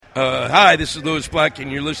Hi, this is Louis Black,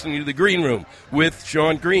 and you're listening to The Green Room with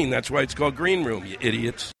Sean Green. That's why it's called Green Room, you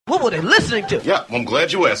idiots. What were they listening to? Yeah, I'm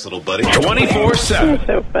glad you asked, little buddy. 24/7.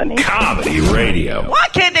 So funny. Comedy radio. Why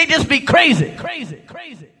can't they just be crazy? Crazy.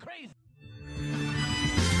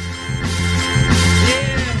 Yeah,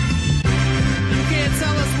 you can't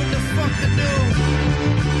tell us what the fuck to do.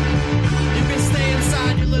 You can stay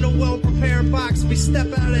inside your little well-prepared box. We step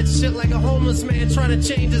out of that shit like a homeless man trying to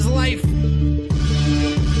change his life.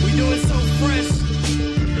 We do it so fresh,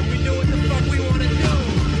 and we do what the fuck we want to do.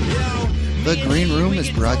 The Green Room is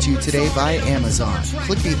brought to you today by Amazon.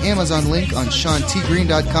 Click the Amazon link on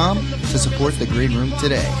SeanTGreen.com to support The Green Room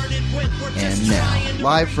today. And now,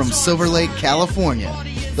 live from Silver Lake, California,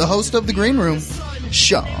 the host of The Green Room,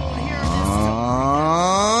 Sean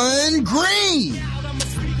Green.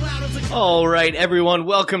 All right, everyone,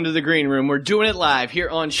 welcome to The Green Room. We're doing it live here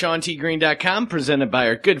on SeanTGreen.com, presented by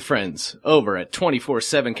our good friends over at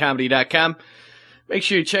 247comedy.com. Make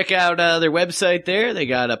sure you check out their website there. They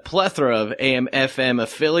got a plethora of AM/FM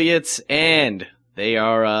affiliates, and they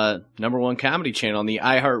are #1 comedy channel on the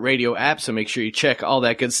iHeartRadio app, so make sure you check all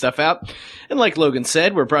that good stuff out. And like Logan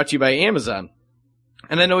said, we're brought to you by Amazon.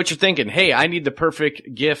 And I know what you're thinking. Hey, I need the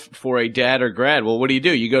perfect gift for a dad or grad. Well, what do?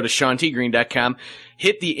 You go to SeanTGreen.com,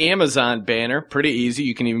 hit the Amazon banner. Pretty easy.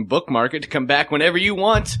 You can even bookmark it to come back whenever you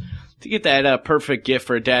want to get that perfect gift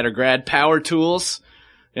for a dad or grad. Power tools,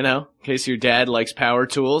 you know, in case your dad likes power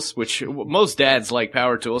tools, which most dads like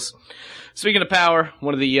power tools. Speaking of power,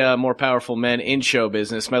 one of the more powerful men in show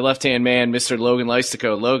business, my left-hand man, Mr. Logan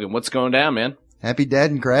Lystico. Logan, what's going down, man? Happy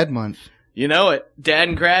Dad and Grad Month. You know it. Dad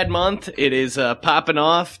and Grad Month. It is popping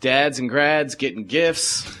off. Dads and grads getting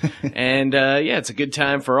gifts. And, yeah, it's a good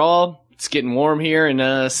time for all. It's getting warm here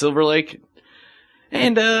in Silver Lake.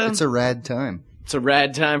 And it's a rad time. It's a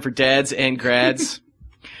rad time for dads and grads.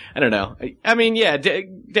 I don't know. I mean, yeah,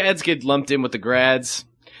 dads get lumped in with the grads.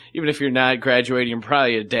 Even if you're not graduating, you're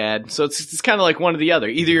probably a dad. So it's kind of like one or the other.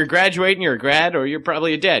 Either you're graduating, you're a grad, or you're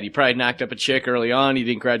probably a dad. You probably knocked up a chick early on. You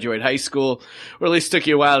didn't graduate high school, or at least took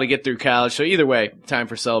you a while to get through college. So either way, time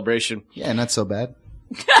for celebration. Yeah, not so bad.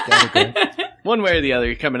 One way or the other,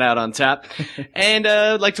 you're coming out on top. And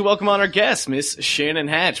I'd like to welcome on our guest, Miss Shannon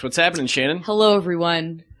Hatch. What's happening, Shannon? Hello,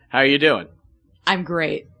 everyone. How are you doing? I'm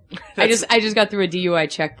great. I just got through a DUI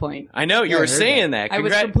checkpoint. I know, you were saying that. I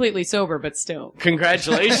was completely sober, but still.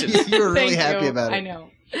 Congratulations. You were really happy about it. I know.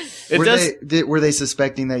 Were they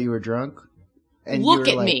suspecting that you were drunk? And Look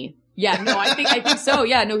at me. Yeah, no, I think so.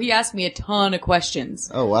 Yeah, no, he asked me a ton of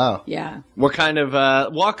questions. Oh, wow. Yeah. What kind of,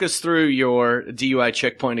 walk us through your DUI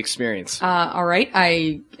checkpoint experience. All right.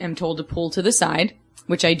 I am told to pull to the side,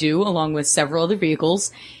 which I do, along with several other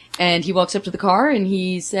vehicles. And he walks up to the car and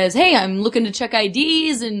he says, "Hey, I'm looking to check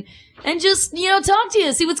IDs and just, talk to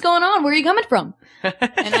you, see what's going on. Where are you coming from?" And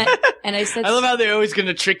I said, I love how they're always going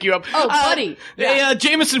to trick you up. "Oh, buddy. Hey,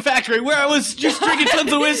 Jameson Factory, where I was just drinking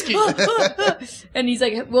tons of whiskey." And he's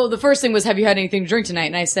like, "Well, the first thing was, have you had anything to drink tonight?"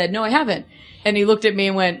 And I said, "No, I haven't." And he looked at me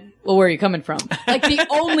and went, "Well, where are you coming from?" Like, the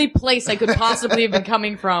only place I could possibly have been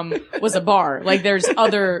coming from was a bar. Like, there's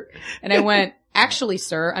other, and I went, "Actually,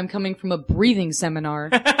 sir, I'm coming from a breathing seminar."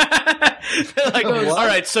 Like, all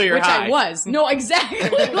right, so you're high. Which I was. No, exactly.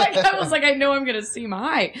 Like, I was like, I know I'm gonna seem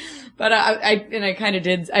high. But I kind of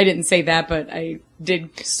did, I didn't say that, but I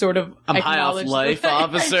did sort of I'm high off life,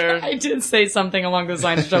 officer. I did say something along those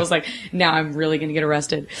lines, which I was like, now I'm really gonna get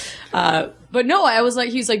arrested. But no, I was like,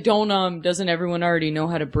 he's like, doesn't everyone already know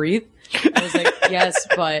how to breathe? I was like, yes,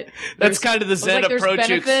 but that's kind of the Zen approach.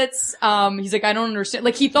 There's benefits. He's like, I don't understand.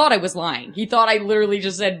 Like, he thought I was lying. He thought I literally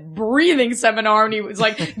just said breathing seminar, and he was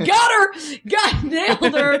like,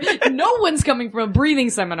 nailed her. No one's coming from a breathing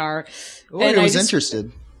seminar. Or he was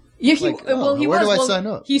interested. Yeah, he was. Where do I sign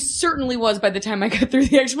up? He certainly was by the time I got through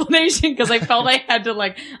the explanation, because I felt I had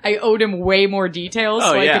to, I owed him way more details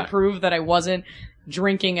I could prove that I wasn't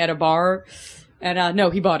drinking at a bar. And, no,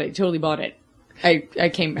 he bought it. He totally bought it. I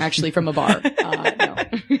came actually from a bar. No.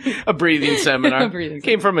 A breathing seminar.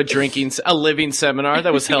 Came from a living seminar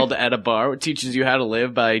that was held at a bar. It teaches you how to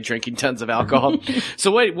live by drinking tons of alcohol. So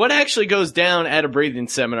wait, what actually goes down at a breathing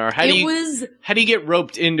seminar? How do you get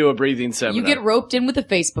roped into a breathing seminar? You get roped in with a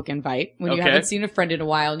Facebook invite when you haven't seen a friend in a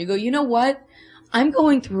while, and you go, "You know what? I'm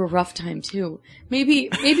going through a rough time too. Maybe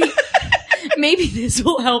this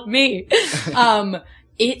will help me."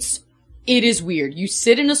 It is weird. You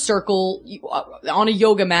sit in a circle on a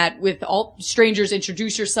yoga mat with all strangers,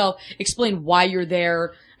 introduce yourself, explain why you're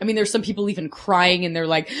there. I mean, there's some people even crying and they're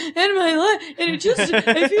like, and my life, and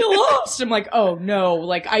I feel lost. I'm like, oh no,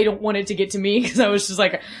 like I don't want it to get to me because I was just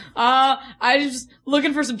like, I just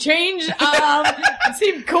looking for some change. It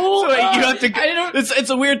seemed cool. So wait, you have to. It's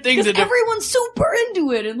a weird thing to do. Everyone's super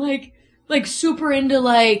into it and like super into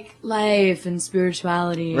like life and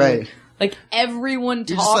spirituality. Right. Like everyone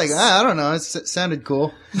talks. You're just like, I don't know. It sounded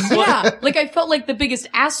cool. Yeah. Like I felt like the biggest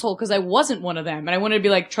asshole because I wasn't one of them. And I wanted to be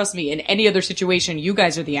like, trust me, in any other situation, you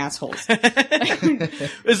guys are the assholes.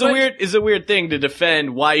 It's a weird thing to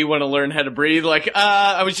defend why you want to learn how to breathe. Like,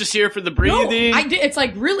 I was just here for the breathing. No, I did. It's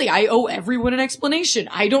like, really, I owe everyone an explanation.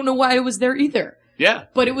 I don't know why I was there either. Yeah.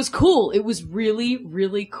 But it was cool. It was really,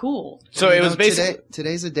 really cool. So it was basically...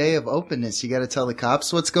 Today's a day of openness. You got to tell the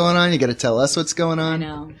cops what's going on. You got to tell us what's going on. I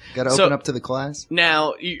know. Got to open up to the class.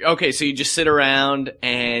 Now, okay, so you just sit around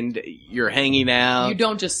and you're hanging out. You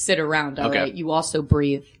don't just sit around, all Okay. right? You also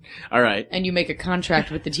breathe. All right. And you make a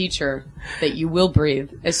contract with the teacher that you will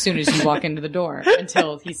breathe as soon as you walk into the door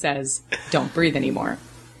until he says, don't breathe anymore.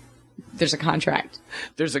 There's a contract.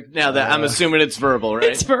 I'm assuming it's verbal,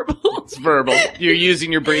 right? It's verbal. It's verbal. You're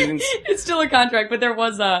using your breathing. It's still a contract, but there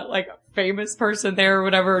was a famous person there or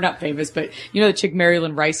whatever. Not famous, but you know the chick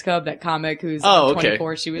Marilyn Rice Cub, that comic who's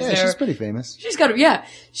 24. She was there. She's pretty famous.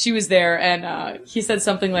 She was there, and he said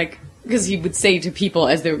something like, because he would say to people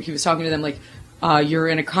as he was talking to them, like, "You're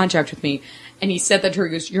in a contract with me." And he said that to her,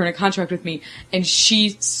 he goes, "You're in a contract with me." And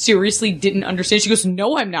she seriously didn't understand. She goes,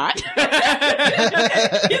 "No, I'm not."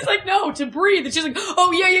 He's like, "No, to breathe." And she's like,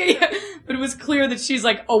 "Oh, yeah. But it was clear that she's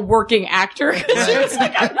like a working actor. She was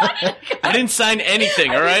like, "I'm not." I didn't sign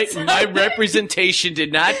anything, all right? My representation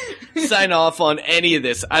did not sign off on any of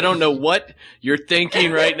this. I don't know what you're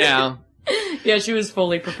thinking right now. Yeah, she was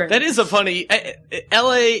fully prepared. That is a funny...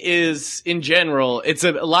 LA is, in general, it's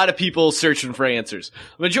a lot of people searching for answers.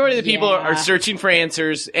 The majority of the people are searching for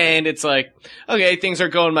answers, and it's like, okay, things are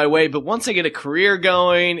going my way, but once I get a career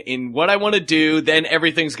going in what I want to do, then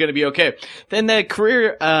everything's going to be okay. Then that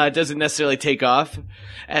career doesn't necessarily take off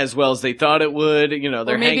as well as they thought it would. You know,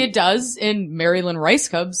 or maybe it does in Marilyn Rice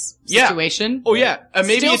Cub's situation. Oh, yeah.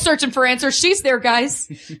 Maybe Still searching for answers. She's there,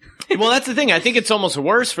 guys. Well, that's the thing. I think it's almost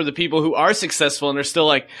worse for the people who are successful and are still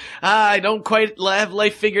like, I don't quite have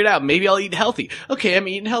life figured out. Maybe I'll eat healthy. Okay, I'm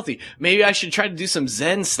eating healthy. Maybe I should try to do some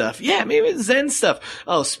Zen stuff. Yeah, maybe it's Zen stuff.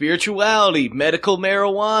 Oh, spirituality, medical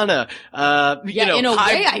marijuana. In a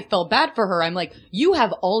way, I felt bad for her. I'm like, you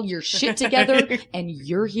have all your shit together and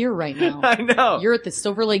you're here right now. I know. You're at the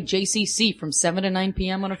Silver Lake JCC from 7 to 9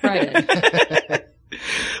 p.m. on a Friday.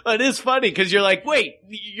 It is funny because you're like, wait,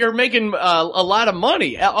 you're making a lot of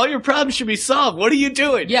money. All your problems should be solved. What are you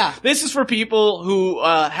doing? Yeah. This is for people who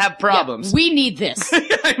have problems. Yeah, we need this.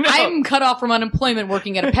 I'm cut off from unemployment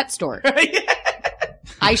working at a pet store.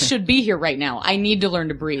 I should be here right now. I need to learn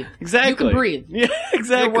to breathe. Exactly. You can breathe. Yeah,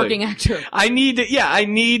 exactly. You're a working actor. I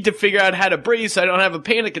need to figure out how to breathe so I don't have a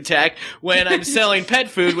panic attack when I'm selling pet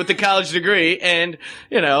food with a college degree and,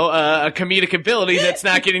 a comedic ability that's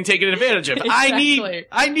not getting taken advantage of. Exactly.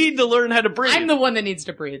 I need to learn how to breathe. I'm the one that needs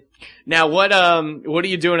to breathe. Now, what are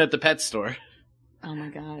you doing at the pet store? Oh my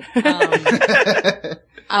God.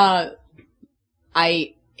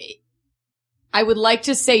 I would like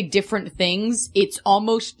to say different things. It's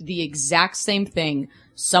almost the exact same thing.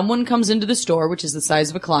 Someone comes into the store, which is the size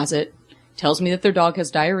of a closet, tells me that their dog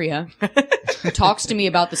has diarrhea, talks to me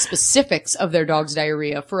about the specifics of their dog's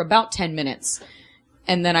diarrhea for about 10 minutes,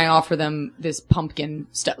 and then I offer them this pumpkin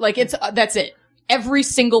stuff. Like, that's it. Every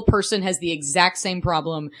single person has the exact same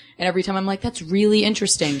problem, and every time I'm like, that's really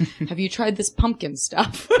interesting. Have you tried this pumpkin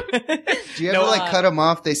stuff? Do you ever cut them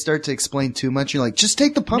off? They start to explain too much. You're like, just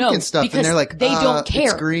take the pumpkin stuff. And they're like, they don't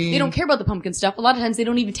care. It's green. They don't care about the pumpkin stuff. A lot of times they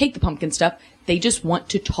don't even take the pumpkin stuff. They just want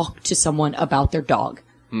to talk to someone about their dog.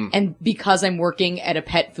 And because I'm working at a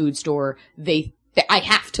pet food store, I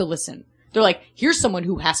have to listen. They're like, here's someone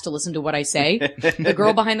who has to listen to what I say. The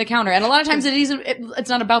girl behind the counter. And a lot of times it's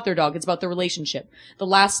not about their dog. It's about the relationship. The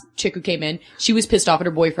last chick who came in, she was pissed off at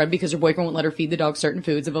her boyfriend because her boyfriend wouldn't let her feed the dog certain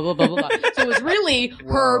foods and blah, blah, blah, blah, blah. So it was really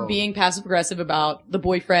her being passive aggressive about the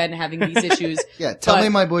boyfriend having these issues. Yeah. Tell me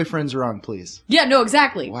my boyfriend's wrong, please. Yeah, no,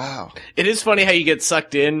 exactly. Wow. It is funny how you get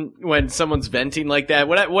sucked in when someone's venting like that.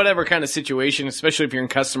 Whatever kind of situation, especially if you're in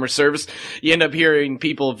customer service, you end up hearing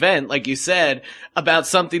people vent, like you said, about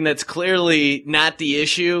something that's clearly not the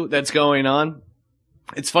issue that's going on.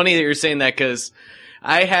 It's funny that you're saying that because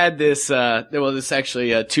I had this, this is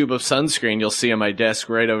actually a tube of sunscreen you'll see on my desk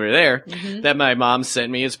right over there that my mom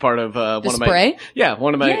sent me as part of, one of my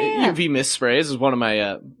UV mist sprays. Is one of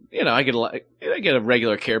my, I get get a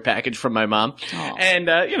regular care package from my mom. Aw.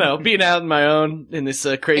 And, being out on my own in this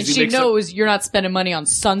crazy And she mix of- knows you're not spending money on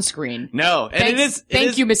sunscreen. No. And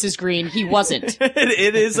Thank you, Mrs. Green. He wasn't.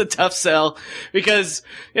 It is a tough sell because,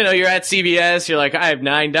 you're at CVS, you're like, I have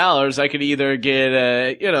 $9. I could either get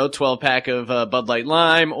a, 12-pack of Bud Light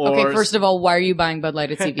Lime or... Okay, first of all, why are you buying Bud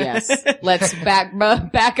Light at CVS? Let's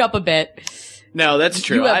back up a bit. No, that's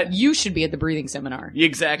true. You should be at the breathing seminar.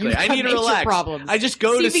 Exactly. You've I got need to major relax. problems. I just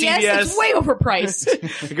go to CVS. It's way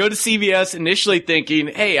overpriced. I go to CVS initially thinking,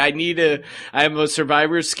 hey, I have a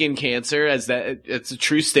survivor of skin cancer, it's a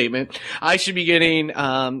true statement. I should be getting,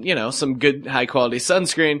 some good high quality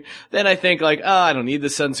sunscreen. Then I think like, oh, I don't need the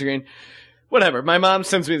sunscreen. Whatever. My mom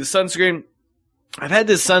sends me the sunscreen. I've had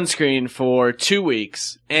this sunscreen for 2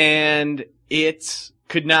 weeks and it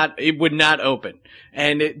would not open.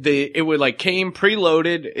 And it would like came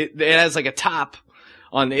preloaded. It has like a top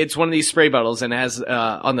it's one of these spray bottles and it has,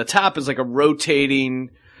 on the top is like a rotating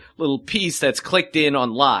little piece that's clicked in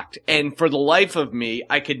on locked. And for the life of me,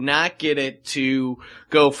 I could not get it to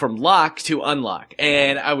go from lock to unlock.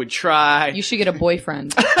 And I would try. You should get a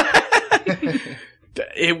boyfriend.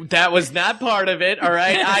 That was not part of it, all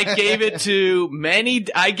right? I gave it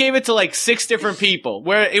to like 6 different people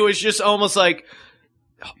where it was just almost like,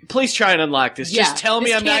 please try and unlock this. Yeah, just tell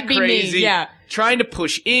me this I'm not can't be crazy. me, yeah. Trying to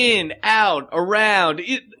push in, out, around,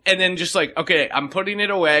 and then just like, okay, I'm putting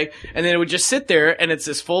it away. And then it would just sit there, and it's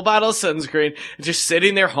this full bottle of sunscreen just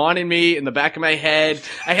sitting there haunting me in the back of my head.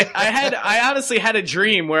 I honestly had a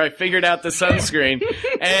dream where I figured out the sunscreen,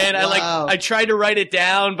 and Wow. I tried to write it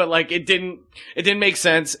down, but like it didn't make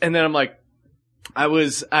sense. And then I'm like, I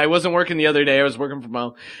wasn't working the other day. I was working from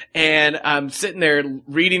home and I'm sitting there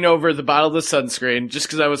reading over the bottle of the sunscreen just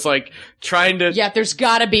cause I was like trying to. Yeah, there's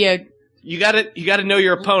gotta be a. You gotta know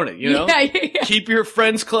your opponent, Yeah. Keep your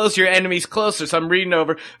friends close, your enemies closer. So I'm reading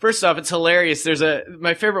over. First off, it's hilarious.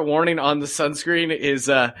 My favorite warning on the sunscreen is,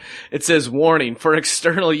 it says warning for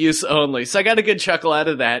external use only. So I got a good chuckle out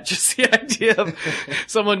of that. Just the idea of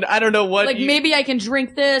someone, I don't know what. Like maybe I can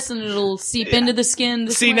drink this and it'll seep into the skin.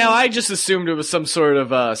 See, now I just assumed it was some sort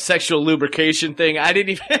of, sexual lubrication thing. I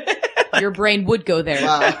didn't even. Your brain would go there.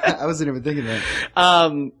 Wow, I wasn't even thinking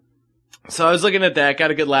that. So I was looking at that,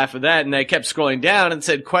 got a good laugh at that, and I kept scrolling down and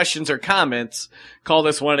said questions or comments, call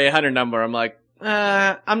this 1-800 number. I'm like,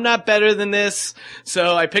 I'm not better than this.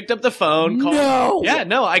 So I picked up the phone. No. Yeah,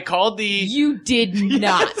 no, I called the. You did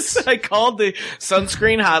not. Yes, I called the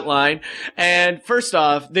sunscreen hotline, and first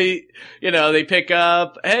off, they pick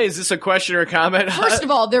up, hey, is this a question or a comment? First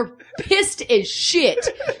of all, they're pissed as shit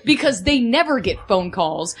because they never get phone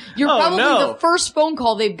calls. You're probably the first phone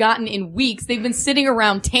call they've gotten in weeks. They've been sitting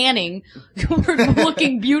around tanning,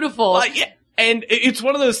 looking beautiful. Yeah. And it's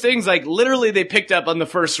one of those things, like, literally they picked up on the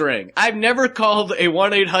first ring. I've never called a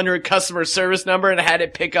 1-800 customer service number and had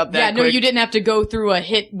it pick up that quick. No, you didn't have to go through a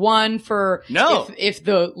hit one for if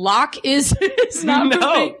the lock is not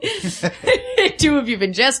moving. 2, if you've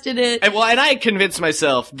ingested it. And I convinced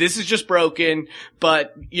myself, this is just broken,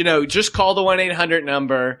 but, just call the 1-800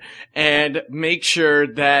 number and make sure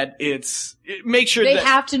that they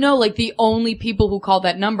have to know, like, the only people who call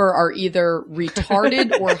that number are either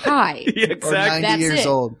retarded or high. Yeah, exactly. Or 90 years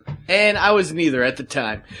old. And I was neither at the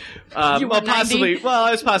time. You were 90?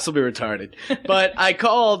 I was possibly retarded. But I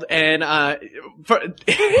called and,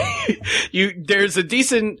 there's a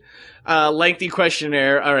decent, lengthy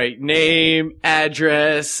questionnaire. All right. Name,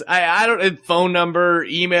 address. I don't, phone number,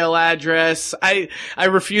 email address. I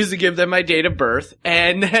refuse to give them my date of birth.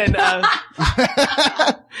 And then,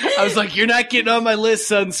 I was like, you're not getting on my list,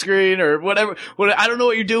 sunscreen or whatever. I don't know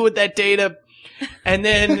what you're doing with that data. And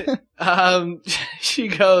then, she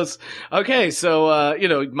goes, okay, so,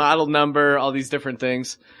 model number, all these different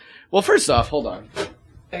things. Well, first off, hold on.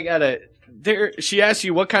 She asked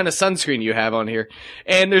you what kind of sunscreen you have on here.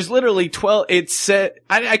 And there's literally 12, it said,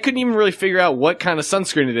 I couldn't even really figure out what kind of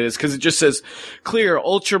sunscreen it is, cause it just says clear,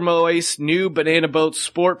 ultra moist, new banana boat,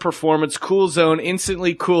 sport performance, cool zone,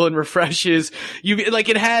 instantly cool and refreshes.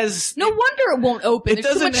 It has. No wonder it won't open. It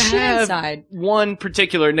There's doesn't too much shit have inside. one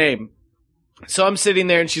particular name. So I'm sitting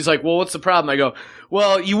there and she's like, well, what's the problem? I go,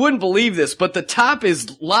 well, you wouldn't believe this, but the top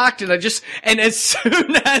is locked and as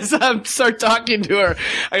soon as I start talking to her,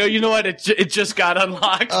 I go, you know what? It just got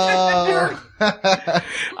unlocked. I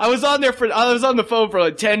was on the phone for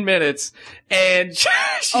like 10 minutes and she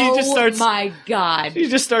just starts. Oh my God. She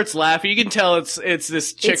just starts laughing. You can tell it's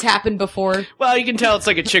this chick. It's happened before. Well, you can tell it's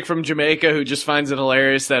like a chick from Jamaica who just finds it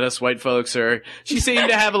hilarious that us white folks she seemed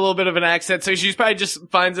to have a little bit of an accent, so she probably just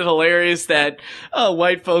finds it hilarious that,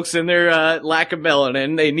 white folks and their, lack of melanin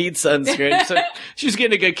melanin. They need sunscreen. So she was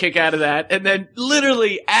getting a good kick out of that. And then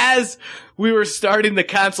literally as we were starting the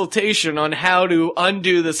consultation on how to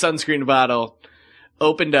undo the sunscreen bottle,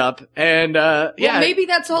 opened up and, Well, maybe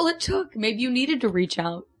that's all it took. Maybe you needed to reach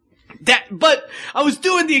out. But I was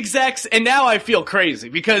doing the exact, and now I feel crazy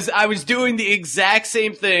because I was doing the exact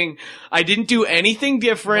same thing. I didn't do anything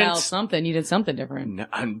different. Well, you did something different. No,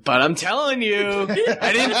 but I'm telling you,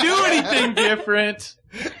 I didn't do anything different.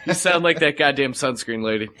 You sound like that goddamn sunscreen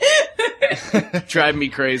lady. Drive me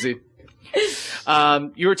crazy.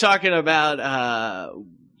 You were talking about,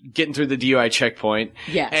 getting through the DUI checkpoint.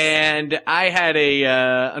 Yes. And I had a,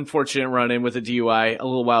 unfortunate run-in with a DUI a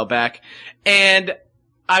little while back. And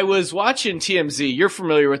I was watching TMZ. You're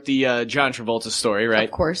familiar with the John Travolta story, right?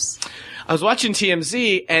 Of course. I was watching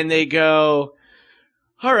TMZ, and they go,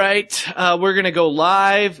 all right, we're going to go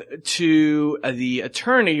live to the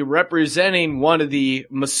attorney representing one of the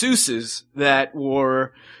masseuses that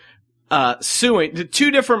were suing. The two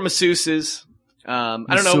different masseuses. I don't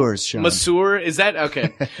know. Masseurs, Sean. Masseur? Is that?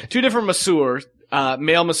 Okay. Two different masseurs,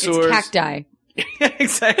 male masseurs. It's cacti.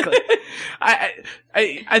 Exactly.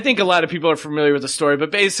 I think a lot of people are familiar with the story, but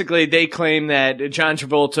basically they claim that John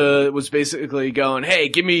Travolta was basically going,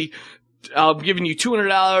 hey, I'm giving you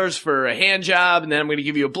 $200 for a hand job, and then I'm going to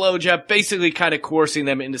give you a blow job, basically kind of coercing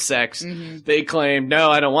them into sex. Mm-hmm. They claim, no,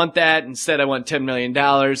 I don't want that. Instead, I want $10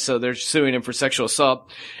 million. So they're suing him for sexual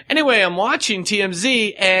assault. Anyway, I'm watching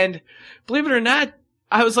TMZ, and believe it or not,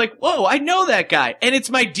 I was like, whoa, I know that guy. And it's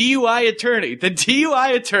my DUI attorney. The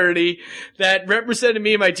DUI attorney that represented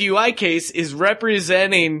me in my DUI case is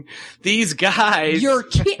representing these guys. You're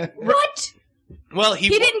kidding. What? Well, he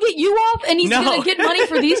didn't get you off, and he's going to get money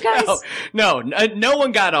for these guys? No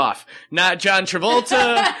one got off. Not John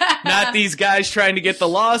Travolta, not these guys trying to get the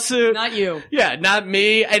lawsuit. Not you. Yeah, not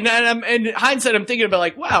me. And in hindsight, I'm thinking about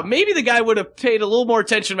like, wow, maybe the guy would have paid a little more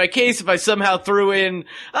attention to my case if I somehow threw in,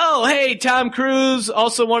 oh, hey, Tom Cruise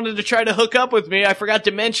also wanted to try to hook up with me. I forgot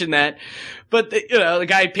to mention that. But, the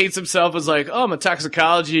guy paints himself as like, oh, I'm a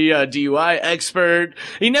toxicology, DUI expert.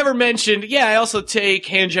 He never mentioned, I also take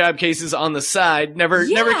hand job cases on the side. Never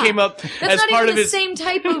came up as part of his. That's not even the same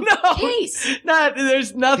type of case.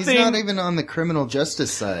 There's nothing. He's not even on the criminal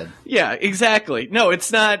justice side. Yeah, exactly. No,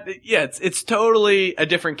 it's not. Yeah, it's totally a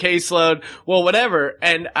different caseload. Well, whatever.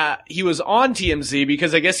 And, he was on TMZ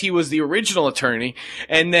because I guess he was the original attorney.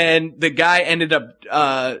 And then the guy ended up,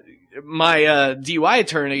 my DUI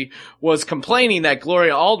attorney was complaining that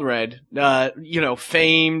Gloria Allred,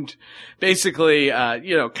 famed, basically,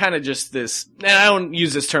 kind of just this, and I don't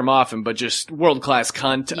use this term often, but just world-class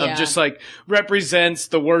cunt of just like represents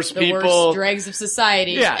the worst people. The worst dregs of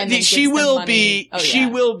society. Yeah, and then she will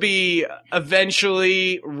be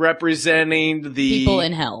eventually representing the people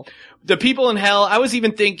in hell. The people in hell. I was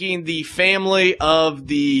even thinking the family of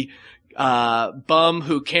the bum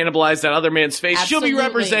who cannibalized that other man's face. Absolutely. She'll be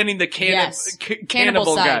representing the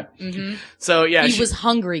cannibal side. guy. Mm-hmm. So yeah, he was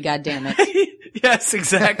hungry. goddammit. Yes,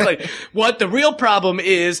 exactly. What the real problem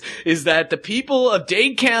is that the people of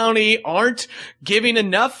Dade County aren't giving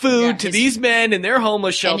enough food to these men in their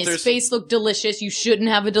homeless shelters. And his face looked delicious. You shouldn't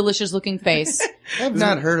have a delicious looking face. I have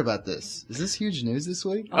not heard about this. Is this huge news this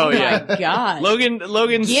week? Oh yeah. My God.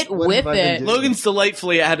 Logan's get with it. Logan's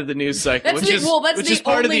delightfully out of the news cycle, which is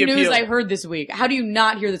part of the only news appeal. I heard this week. How do you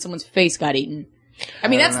not hear that someone's face got eaten? I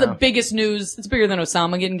mean, that's the biggest news. It's bigger than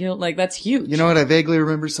Osama getting killed. Like, that's huge. You know what? I vaguely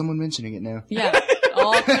remember someone mentioning it now. Yeah.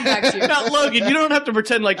 All coming back to you. Now, Logan, you don't have to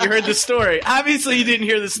pretend like you heard the story. Obviously, you didn't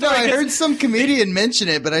hear the story. No, I heard some comedian mention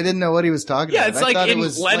it, but I didn't know what he was talking about. Yeah, it's like in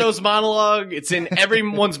Leno's monologue. It's in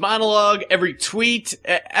everyone's monologue, every tweet.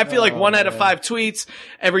 I feel like 1 out of 5 tweets,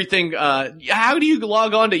 everything. How do you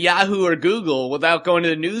log on to Yahoo or Google without going to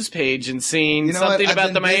the news page and seeing something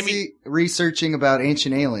about the Miami? Busy researching about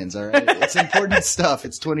ancient aliens, all right? It's important stuff.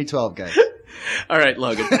 It's 2012, guys. All right,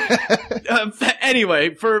 Logan.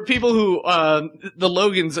 Anyway, for people who, the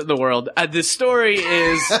Logans in the world, this story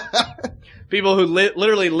is people who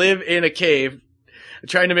literally live in a cave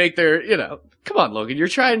trying to make their, come on, Logan, you're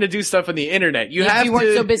trying to do stuff on the internet. You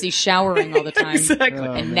weren't so busy showering all the time. Exactly.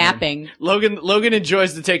 And napping. Logan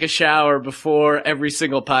enjoys to take a shower before every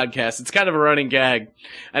single podcast. It's kind of a running gag.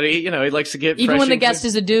 And he likes to get even when the guest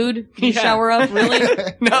is a dude, you shower up,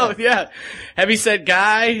 really? No, yeah. Heavyset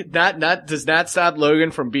guy, does not stop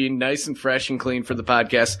Logan from being nice and fresh and clean for the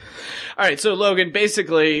podcast. All right, so Logan,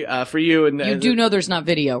 basically, for you and you do know there's not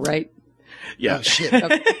video, right? Yeah. Oh, shit.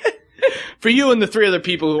 Okay. For you and the 3 other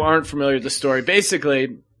people who aren't familiar with the story,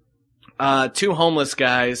 basically, 2 homeless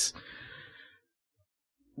guys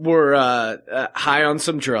were high on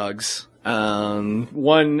some drugs, One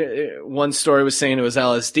story was saying it was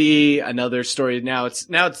LSD. Another story now it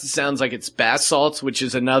sounds like it's bath salts, which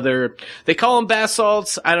is another. They call them bath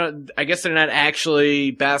salts. I guess they're not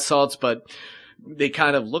actually bath salts, but they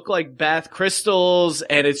kind of look like bath crystals,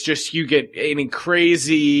 and it's just you get a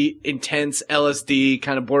crazy, intense LSD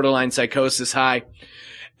kind of borderline psychosis high.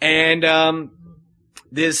 And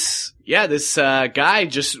this guy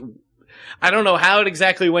just. I don't know how it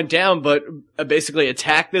exactly went down, but basically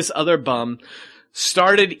attacked this other bum,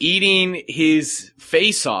 started eating his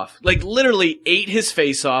face off, like literally ate his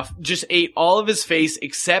face off, just ate all of his face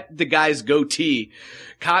except the guy's goatee.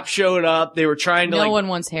 Cops showed up. They were trying to No one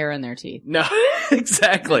wants hair in their teeth. No,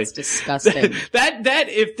 exactly. It's disgusting. That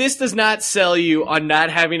if this does not sell you on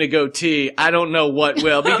not having a goatee, I don't know what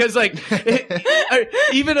will. Because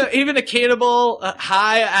even a cannibal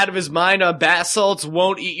high out of his mind on bath salts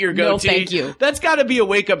won't eat your goatee. No, thank you. That's got to be a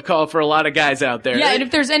wake up call for a lot of guys out there. Yeah, and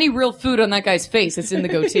if there's any real food on that guy's face, it's in the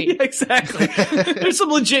goatee. Yeah, exactly. There's some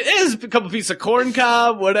legit. There's a couple pieces of corn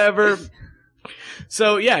cob, whatever.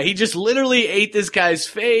 So yeah, he just literally ate this guy's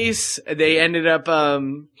face. They ended up,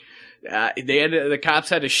 the cops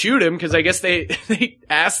had to shoot him because I guess they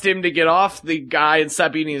asked him to get off the guy and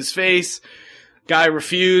stop eating his face. Guy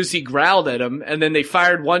refused. He growled at him, and then they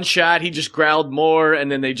fired one shot. He just growled more, and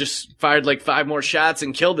then they just fired like 5 more shots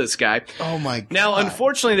and killed this guy. Oh my God. Now,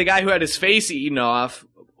 unfortunately, the guy who had his face eaten off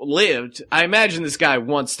lived. I imagine this guy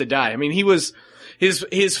wants to die. I mean, his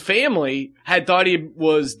family had thought he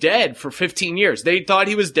was dead for 15 years. They thought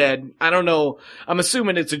he was dead. I don't know. I'm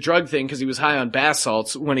assuming it's a drug thing because he was high on bath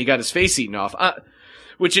salts when he got his face eaten off.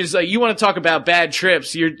 Which is, you want to talk about bad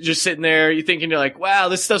trips. You're just sitting there, you're like, wow,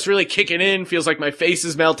 this stuff's really kicking in. Feels like my face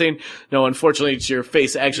is melting. No, unfortunately, it's your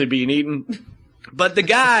face actually being eaten. But the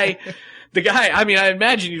guy, I mean, I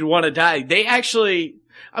imagine you'd want to die.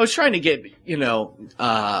 I was trying to get,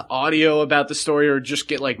 audio about the story or just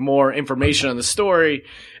get like more information on the story.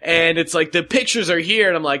 And it's like the pictures are here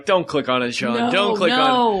and I'm like, don't click on it, Sean. Don't click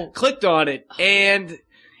on it. Clicked on it. And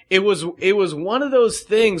it was one of those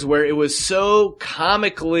things where it was so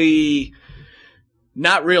comically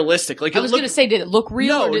not realistic. Like I was going to say, did it look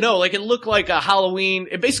real? No, like it looked like a Halloween.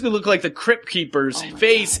 It basically looked like the Crypt Keeper's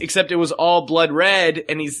face, except it was all blood red,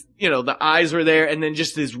 and he's, the eyes were there, and then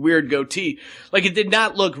just this weird goatee. Like it did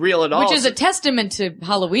not look real at all. Which is a testament to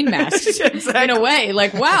Halloween masks, exactly. In a way.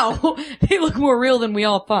 Like, wow, they look more real than we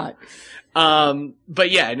all thought. But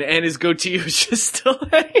yeah, and his goatee was just still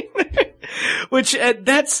hanging there. Which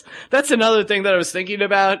that's another thing that I was thinking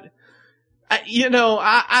about.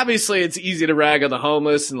 Obviously it's easy to rag on the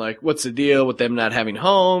homeless and like, what's the deal with them not having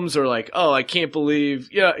homes, or like, oh, I can't believe,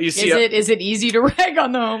 you see. Is it easy to rag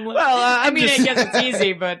on the homeless? Well, I guess it's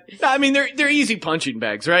easy, but. I mean, they're easy punching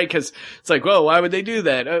bags, right? Cause it's like, whoa, why would they do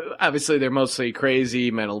that? Obviously they're mostly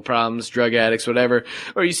crazy, mental problems, drug addicts, whatever.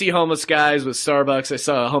 Or you see homeless guys with Starbucks. I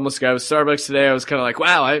saw a homeless guy with Starbucks today. I was kind of like,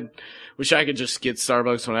 wow, I wish I could just get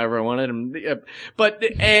Starbucks whenever I wanted.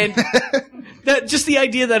 Just the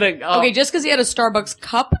idea that okay, just because he had a Starbucks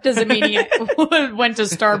cup doesn't mean he went to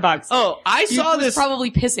Starbucks. Oh, he was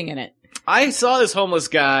probably pissing in it. I saw this homeless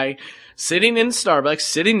guy sitting in Starbucks,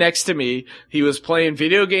 sitting next to me. He was playing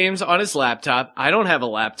video games on his laptop. I don't have a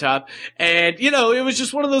laptop. And, it was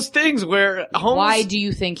just one of those things where Why do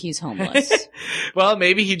you think he's homeless? Well,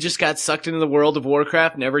 maybe he just got sucked into the world of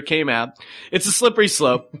Warcraft, never came out. It's a slippery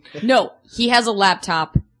slope. No, he has a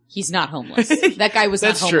laptop. He's not homeless. That guy was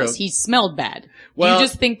not homeless. True. He smelled bad. Well, do you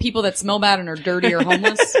just think people that smell bad and are dirty are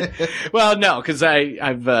homeless? Well, no, because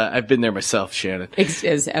I've been there myself, Shannon.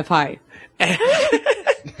 As FI.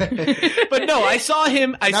 But no, I saw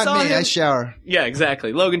him. I shower. Yeah,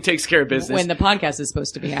 exactly. Logan takes care of business. When the podcast is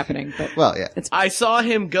supposed to be happening. But well, yeah. I saw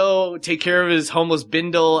him go take care of his homeless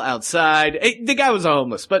bindle outside. The guy was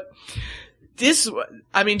homeless, but just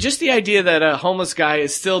the idea that a homeless guy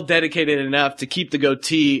is still dedicated enough to keep the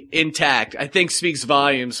goatee intact, I think speaks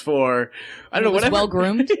volumes for, I don't know, whatever. Well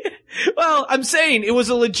groomed? Well, I'm saying it was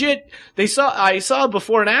a legit, I saw a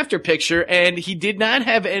before and after picture, and he did not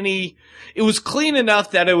have any, it was clean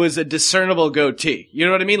enough that it was a discernible goatee. You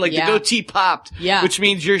know what I mean? Like the goatee popped, which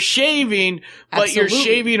means you're shaving, but you're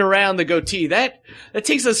shaving around the goatee. That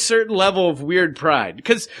takes a certain level of weird pride.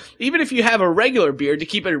 Because even if you have a regular beard, to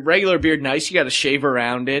keep a regular beard nice, you got to shave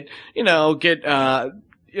around it. Get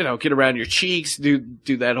around your cheeks, do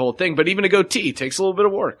that whole thing. But even a goatee takes a little bit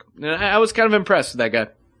of work. And I was kind of impressed with that guy.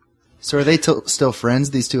 So are they still friends,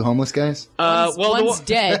 these two homeless guys? One's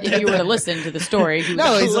dead, if you were to listen to the story.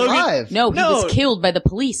 No, he's alive. No, he was killed by the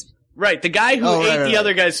police. Right, the guy who ate the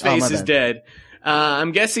other guy's face is dead.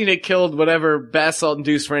 I'm guessing it killed whatever bath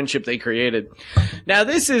salt-induced friendship they created. Now,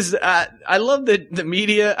 this is, I love the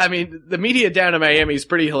media. I mean, the media down in Miami is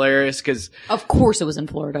pretty hilarious because. Of course it was in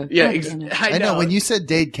Florida. Yeah, I I know. When you said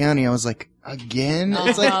Dade County, I was like, again?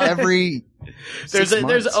 It's like every.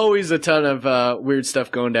 There's always a ton of weird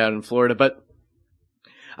stuff going down in Florida, but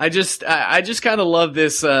I just kind of love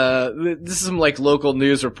this. This is some like local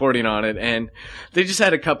news reporting on it, and they just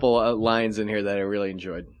had a couple lines in here that I really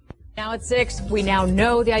enjoyed. Now at 6, we now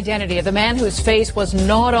know the identity of the man whose face was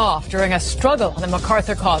gnawed off during a struggle on the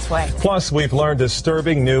MacArthur Causeway. Plus, we've learned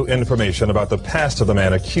disturbing new information about the past of the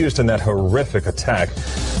man accused in that horrific attack.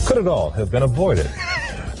 Could it all have been avoided?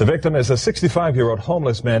 The victim is a 65-year-old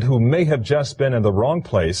homeless man who may have just been in the wrong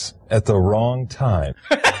place at the wrong time.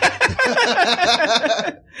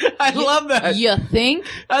 I love that. You think?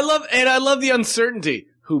 I love the uncertainty.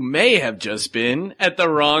 Who may have just been at the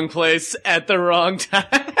wrong place at the wrong time.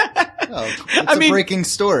 It's a breaking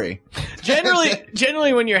story.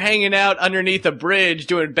 Generally when you're hanging out underneath a bridge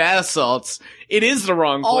doing bath salts, it is the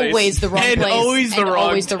wrong place. Always the wrong place. Always the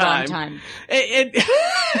wrong time. And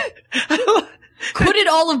could it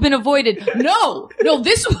all have been avoided? No,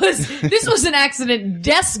 this was an accident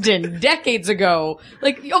destined decades ago.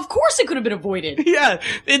 Like, of course it could have been avoided. Yeah,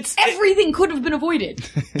 everything could have been avoided.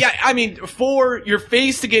 Yeah, I mean, for your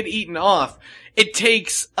face to get eaten off, it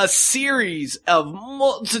takes a series of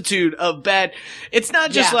multitude of bad. It's not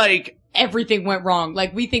just like everything went wrong.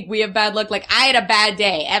 Like, we think we have bad luck. Like, I had a bad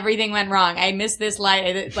day. Everything went wrong. I missed this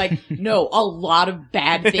light. Like, no, a lot of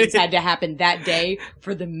bad things had to happen that day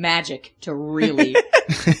for the magic to really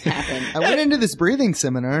happen. I went into this breathing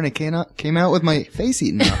seminar and I came out with my face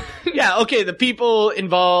eaten off. Yeah, okay, the people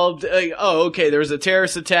involved, there was a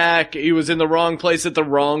terrorist attack. He was in the wrong place at the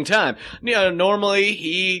wrong time. You know, normally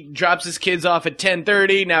he drops his kids off at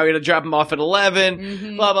 10:30. Now he had to drop them off at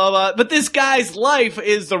 11. Blah, blah, blah. But this guy's life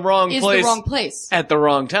is the wrong place. The wrong place. At the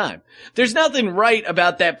wrong time. There's nothing right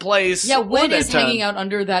about that place. Yeah, when is hanging out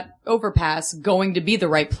under that overpass going to be the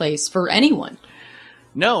right place for anyone?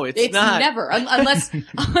 No, it's not. Never. Unless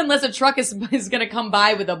a truck is going to come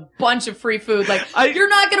by with a bunch of free food. Like, you're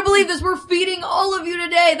not going to believe this. We're feeding all of you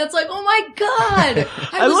today. That's like, oh my God.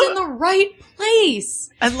 I was in the right place.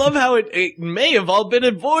 I love how it may have all been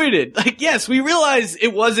avoided. Like, yes, we realize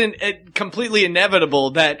it wasn't completely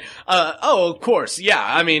inevitable that, of course. Yeah.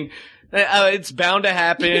 I mean, it's bound to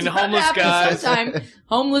happen. Homeless guys. Sometime.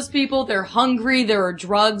 Homeless people, they're hungry, there are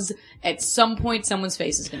drugs. At some point, someone's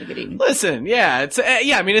face is going to get eaten. Listen, yeah,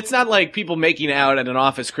 I mean, it's not like people making out at an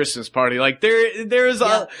office Christmas party. Like,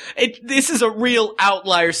 this is a real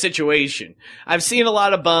outlier situation. I've seen a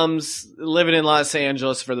lot of bums living in Los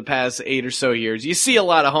Angeles for the past 8 or so years. You see a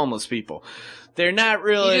lot of homeless people. They're not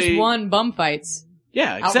really. You just won bum fights.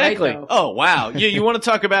 Yeah, exactly. Oh, wow. You want to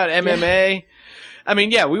talk about MMA? Yeah. I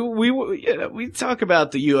mean, yeah, we talk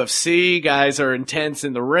about the UFC. Guys are intense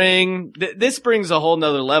in the ring. This brings a whole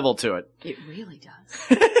nother level to it. It really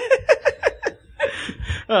does.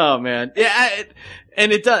 Oh man, yeah,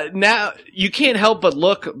 and it does. Now you can't help but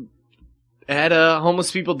look at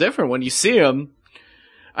homeless people different when you see them.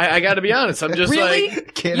 I got to be honest. I'm just really?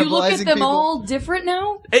 like, you look at them people? All different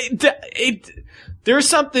now. There's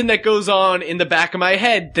something that goes on in the back of my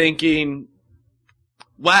head, thinking,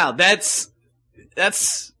 "Wow, that's."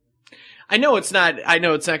 I know it's not going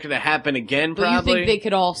to happen again, probably. But you think they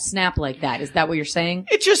could all snap like that? Is that what you're saying?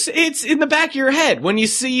 It's in the back of your head. When you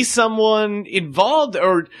see someone involved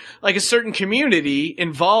or like a certain community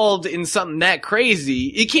involved in something that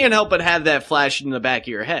crazy, you can't help but have that flash in the back of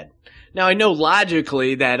your head. Now, I know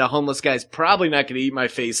logically that a homeless guy's probably not going to eat my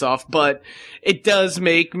face off, but it does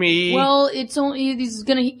make me... Well, he's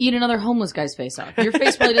going to eat another homeless guy's face off. Your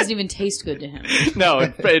face probably doesn't even taste good to him. No,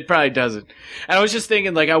 it probably doesn't. And I was just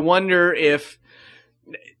thinking, like, I wonder if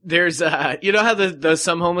there's, you know how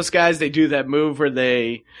some homeless guys, they do that move where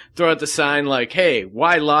they throw out the sign like, hey,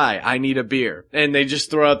 why lie? I need a beer. And they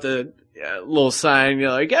just throw out the little sign,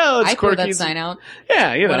 you're like, oh, it's quirky. I throw that sign out.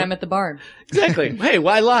 Yeah, you know. When I'm at the bar. Exactly. Hey,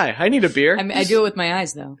 why lie? I need a beer. I do it with my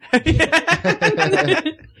eyes, though.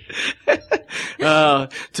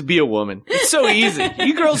 To be a woman. It's so easy.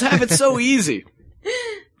 You girls have it so easy.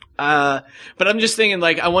 But I'm just thinking,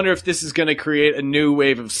 like, I wonder if this is going to create a new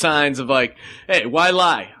wave of signs of like, hey, why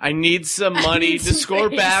lie? I need some money to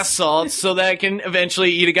score bath salts so that I can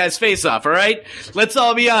eventually eat a guy's face off, all right? Let's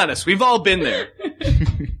all be honest. We've all been there.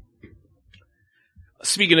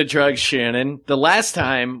 Speaking of drugs, Shannon, last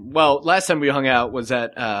time we hung out was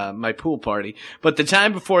at my pool party, but the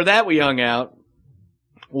time before that we hung out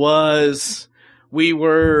we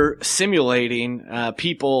were simulating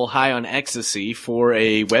people high on ecstasy for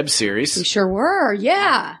a web series. We sure were,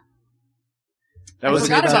 yeah. That was a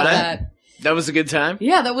forgot good about time. that. That was a good time.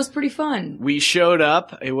 Yeah, that was pretty fun. We showed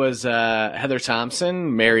up. It was Heather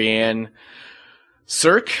Thompson, Marianne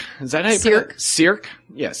Cirque. Is that how you pronounce it? Cirque.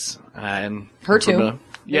 Yes. And Her too.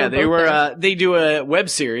 Yeah, they were. They do a web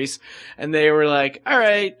series, and they were like, "All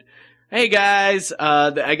right, hey guys."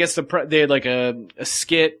 I guess they had like a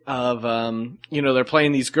skit of they're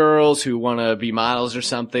playing these girls who want to be models or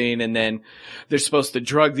something, and then they're supposed to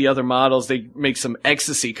drug the other models. They make some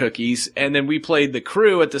ecstasy cookies, and then we played the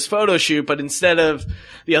crew at this photo shoot. But instead of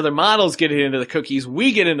the other models getting into the cookies,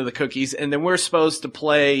 we get into the cookies, and then we're supposed to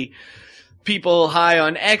play people high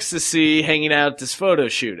on ecstasy hanging out at this photo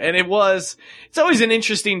shoot. And it's always an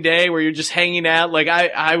interesting day where you're just hanging out. Like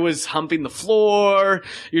I was humping the floor.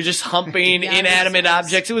 You're just humping inanimate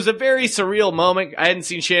objects. It was a very surreal moment. I hadn't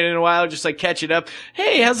seen Shannon in a while, just like catching up.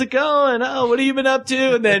 Hey, how's it going? Oh, what have you been up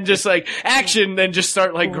to? And then just like action, then just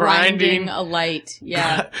start like grinding a light.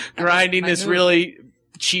 Yeah. grinding this really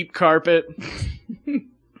cheap carpet.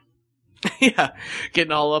 Yeah.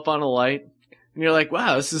 Getting all up on a light. And you're like,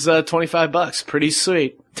 wow, this is $25. Pretty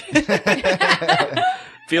sweet.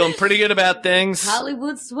 Feeling pretty good about things.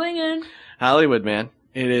 Hollywood swinging. Hollywood, man.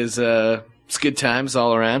 It is, it's good times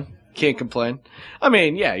all around. Can't complain. I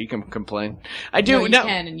mean, yeah, you can complain. I do. No, you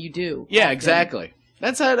can and you do. Yeah, often. exactly.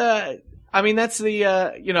 That's how, that's the,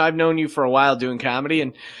 I've known you for a while doing comedy,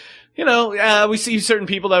 and, we see certain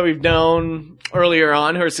people that we've known earlier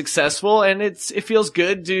on who are successful, and it feels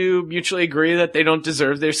good to mutually agree that they don't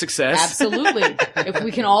deserve their success. Absolutely. If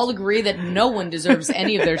we can all agree that no one deserves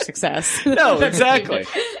any of their success. No, exactly.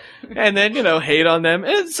 And then, hate on them.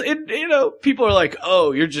 People are like,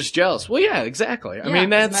 oh, you're just jealous. Well, yeah, exactly. Yeah, I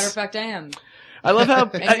mean, as a matter of fact, I am. I love how.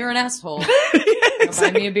 And you're an asshole.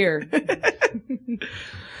 Buy me a beer.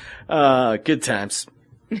 Good times.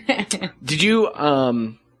 Did you,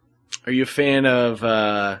 are you a fan of,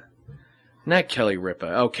 not Kelly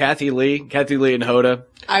Ripa. Oh, Kathy Lee and Hoda.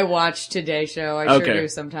 I watch Today Show. I sure do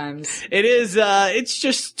sometimes. It is, it's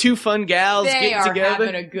just two fun gals getting together. They are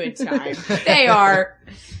having a good time. They are.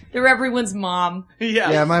 They're everyone's mom. Yeah.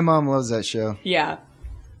 Yeah, my mom loves that show. Yeah.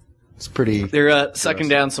 It's pretty. They're sucking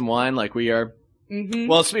down some wine like we are. Mm-hmm.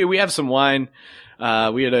 Well, we have some wine.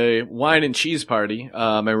 We had a wine and cheese party.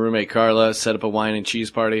 My roommate Carla set up a wine and cheese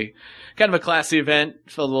party. Kind of a classy event,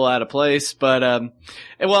 felt a little out of place, but,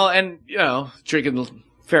 drinking a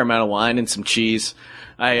fair amount of wine and some cheese.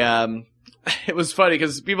 It was funny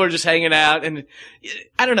because people are just hanging out, and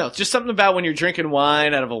I don't know, just something about when you're drinking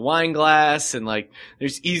wine out of a wine glass, and like,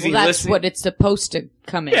 there's easy that's listening. what it's supposed to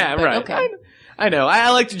come in. Yeah, right. Okay. I know. I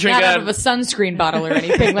like to drink Not out of a sunscreen bottle or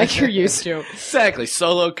anything like you're used to. Exactly.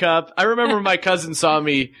 Solo cup. I remember my cousin saw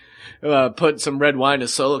me put some red wine in a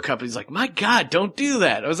Solo cup, and he's like, my God, don't do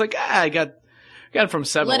that. I was like, I got it from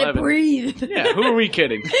 7-Eleven. Let it breathe. Yeah, who are we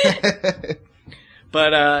kidding?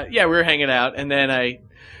 But, we were hanging out, and then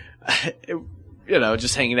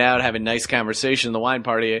just hanging out, having nice conversation in the wine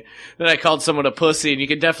party. Then I called someone a pussy, and you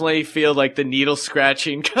could definitely feel like the needle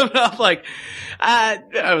scratching coming up. Like,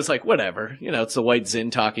 I was like, whatever, it's the white Zin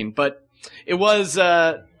talking. But it was,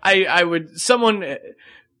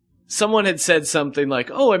 someone had said something like,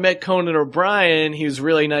 oh, I met Conan O'Brien. He was a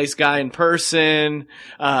really nice guy in person.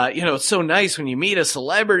 It's so nice when you meet a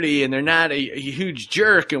celebrity and they're not a huge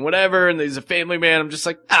jerk and whatever. And he's a family man. I'm just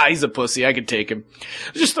like, he's a pussy. I could take him.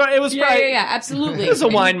 It was yeah, absolutely. It was a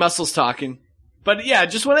wine muscles talking. But yeah,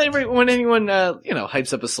 just when anyone,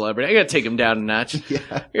 hypes up a celebrity, I gotta take him down a notch. Yeah.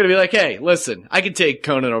 I gotta be like, hey, listen, I could take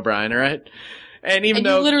Conan O'Brien, all right? And you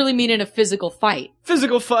literally mean in a physical fight.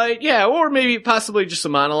 Physical fight, yeah, or maybe possibly just a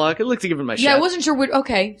monologue. I'd like to give him my shot. Yeah, I wasn't sure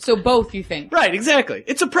okay, so both, you think? Right, exactly.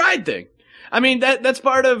 It's a pride thing. I mean, that's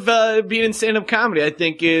part of, being in stand-up comedy, I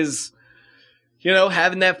think, is,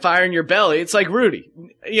 having that fire in your belly. It's like Rudy.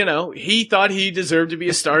 He thought he deserved to be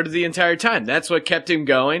a starter the entire time. That's what kept him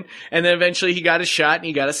going. And then eventually he got a shot and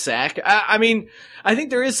he got a sack. I mean, I think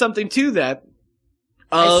there is something to that.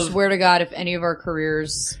 I swear to God, if any of our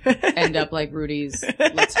careers end up like Rudy's,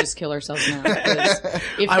 let's just kill ourselves now.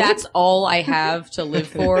 If that's all I have to live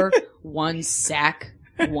for, one sack,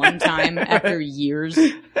 one time after years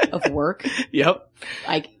of work. Yep.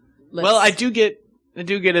 Well, I do get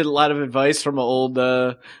a lot of advice from an old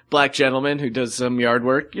black gentleman who does some yard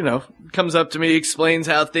work. Comes up to me, explains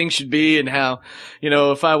how things should be, and how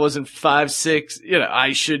if I wasn't 5'6",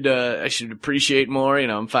 I should appreciate more.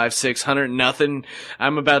 I'm 5'6", 100 nothing.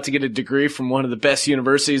 I'm about to get a degree from one of the best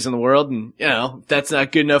universities in the world, and if that's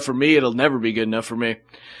not good enough for me, it'll never be good enough for me.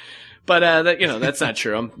 But that's not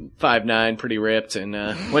true. I'm 5'9", pretty ripped, and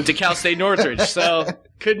went to Cal State Northridge, so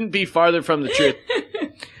couldn't be farther from the truth.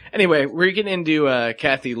 Anyway, we're getting into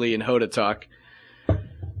Kathy Lee and Hoda talk.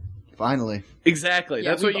 Finally. Exactly. Yeah,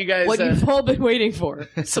 That's what you guys... What you've all been waiting for.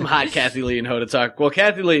 Some hot Kathy Lee and Hoda talk. Well,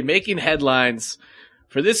 Kathy Lee making headlines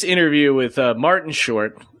for this interview with Martin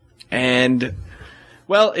Short. And,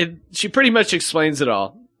 well, she pretty much explains it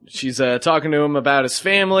all. She's talking to him about his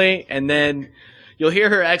family, and then you'll hear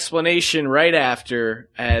her explanation right after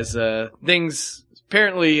as things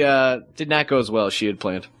apparently did not go as well as she had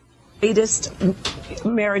planned. Latest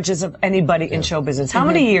marriages of anybody in show business. How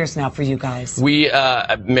many years now for you guys? We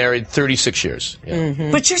married 36 years. Yeah.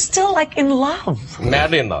 But you're still like in love.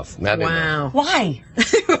 Madly in love. Madly in love. Why?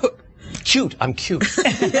 Cute. I'm cute.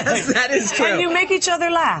 Yes, that is true. And you make each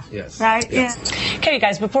other laugh. Yes. Right? Yes. Yeah. Okay,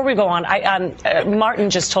 guys, before we go on,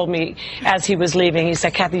 Martin just told me as he was leaving, he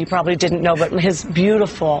said, Kathy, you probably didn't know, but his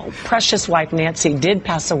beautiful, precious wife, Nancy, did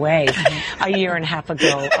pass away a year and a half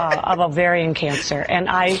ago of ovarian cancer. And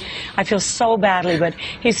I feel so badly, but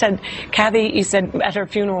he said, Kathy, he said at her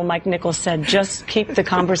funeral, Mike Nichols said, just keep the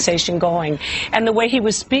conversation going. And the way he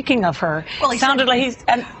was speaking of her sounded like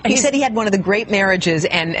he said he had one of the great marriages,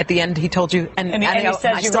 and at the end he told you, and he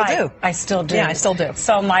said, I still do. I still do. Yeah, I still do.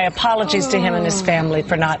 So my apologies to him and his family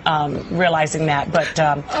for not realizing that. But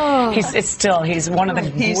he's one of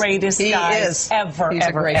the greatest guys ever. He's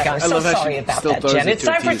a great guy. So sorry about that, Jen. It's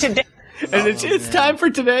time for today. And it's time for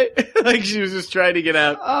today. Like she was just trying to get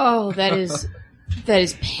out. Oh, that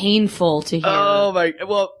is painful to hear. Oh my!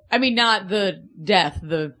 Well, I mean, not the death,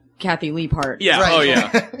 the Kathy Lee part. Yeah.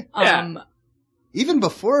 Right. Oh yeah. Even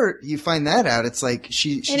before you find that out, it's like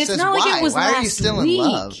she and says, it's not why? like it was why last are you still week. in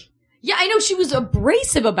love? Yeah, I know she was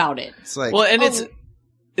abrasive about it. It's like, well, and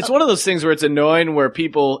it's one of those things where it's annoying where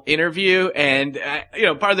people interview and,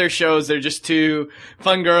 part of their shows, they're just two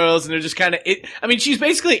fun girls and they're just kind of, I mean, she's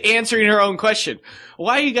basically answering her own question.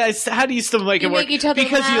 How do you still make it work? Make each other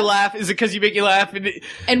because laugh? you laugh? Is it because you make you laugh?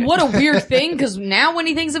 And what a weird thing, because now when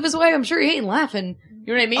he thinks of his wife, I'm sure he ain't laughing.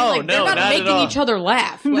 You know what I mean? Oh, like, no, they're not not making at all. each other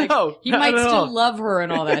laugh. Like, No, he not might at still all. love her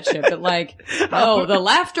and all that shit, but like, no, the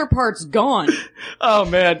laughter part's gone. Oh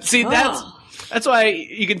man. See, that's why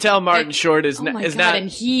you can tell Martin Short is Oh my is God, not. and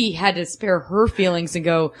he had to spare her feelings and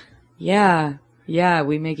go, yeah,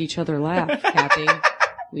 we make each other laugh, Kathy.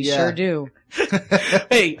 We sure do.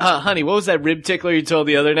 Hey, honey, what was that rib tickler you told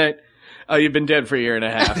the other night? Oh, you've been dead for a year and a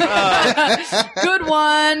half. Good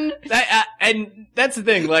one. And that's the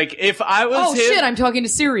thing. Like, if I was Oh him, shit, I'm talking to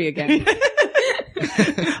Siri again.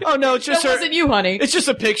 oh no, it's just That her. wasn't you, honey. It's just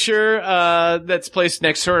a picture that's placed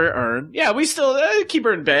next to her urn. Yeah, we still keep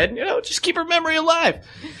her in bed. Just keep her memory alive.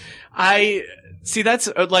 See, that's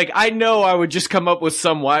I know I would just come up with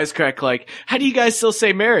some wisecrack like, how do you guys still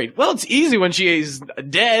say married? Well, it's easy when she is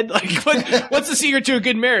dead. Like, what's the secret to a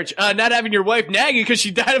good marriage? Not having your wife nag you because she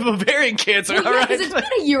died of ovarian cancer. Well, all yeah, right. because it's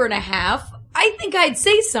been a year and a half. I think I'd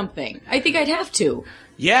say something. I think I'd have to.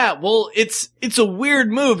 Yeah, well, it's a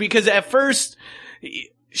weird move because at first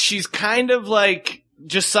she's kind of like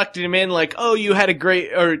just sucked him in like, oh, you got a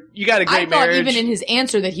great marriage. I thought even in his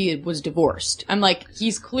answer that he was divorced. I'm like,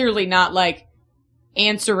 he's clearly not like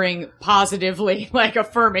answering positively, like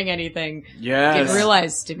affirming anything. Yes.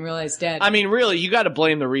 Didn't realize dead. I mean, really, you got to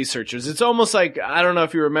blame the researchers. It's almost like, I don't know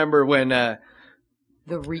if you remember when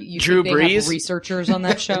you Drew think they have Brees researchers on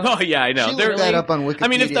that show? Oh yeah, I know. She looked that up on Wikipedia. I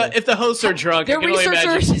mean, if the hosts are drunk, I Their can only imagine.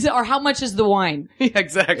 researchers are how much is the wine? Yeah,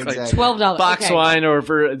 exactly. $12. Box Okay. wine or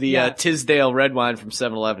for the Yeah. Tisdale red wine from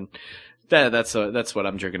 7-Eleven. That's what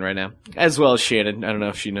I'm drinking right now, as well as Shannon. I don't know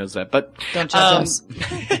if she knows that, but Don't judge us.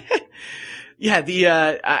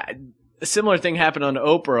 yeah, a similar thing happened on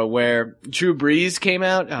Oprah where Drew Brees came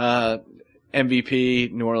out,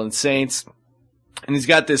 MVP, New Orleans Saints, and he's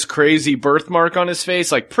got this crazy birthmark on his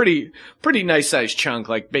face, like pretty nice sized chunk,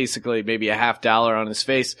 like basically maybe a $50 on his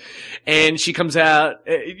face. And she comes out,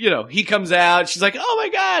 he comes out, she's like, oh my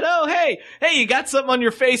God, oh hey, you got something on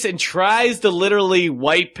your face, and tries to literally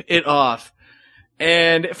wipe it off.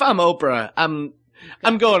 And if I'm Oprah,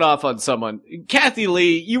 I'm going off on someone. Kathy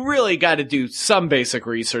Lee, you really got to do some basic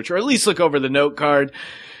research, or at least look over the note card.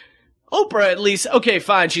 Oprah, at least, okay,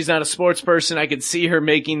 fine, she's not a sports person. I could see her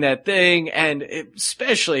making that thing, and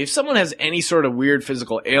especially if someone has any sort of weird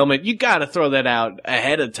physical ailment, you got to throw that out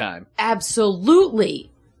ahead of time.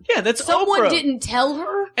 Absolutely. Yeah, that's Someone Oprah. didn't tell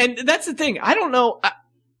her? And that's the thing. I don't know.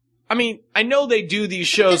 I mean, I know they do these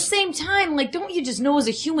At shows. the same time, like, don't you just know as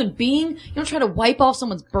a human being, you don't try to wipe off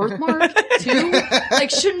someone's birthmark, too? Like,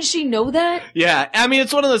 shouldn't she know that? Yeah, I mean,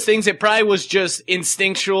 it's one of those things. It probably was just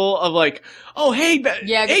instinctual of like, oh, hey,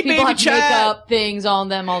 Yeah, 'cause hey, people baby have child. makeup things on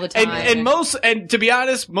them all the time. And to be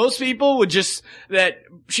honest, most people would just, that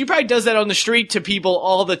she probably does that on the street to people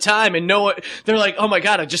all the time, and they're like, oh my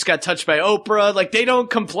God, I just got touched by Oprah. Like, they don't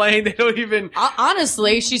complain. They don't even.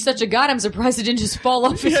 Honestly, she's such a god. I'm surprised it didn't just fall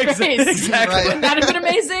off his face. Exactly. Right. Wouldn't that have been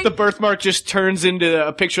amazing? The birthmark just turns into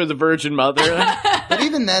a picture of the Virgin Mother. But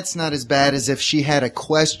even that's not as bad as if she had a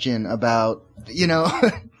question about, you know,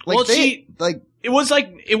 it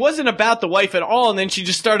wasn't about the wife at all, and then she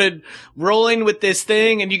just started rolling with this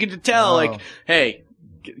thing, and you get to tell, like, hey,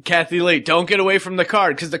 Kathy Lee, don't get away from the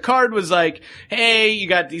card. Because the card was like, hey, you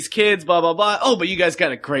got these kids, blah, blah, blah. Oh, but you guys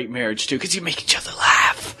got a great marriage, too, because you make each other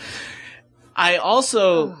laugh. I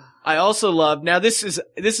also love, now this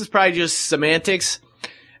is probably just semantics.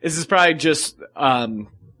 This is probably just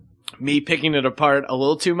me picking it apart a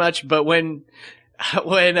little too much, but when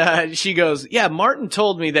she goes, yeah, Martin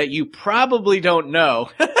told me that you probably don't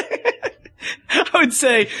know. I would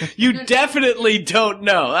say you definitely don't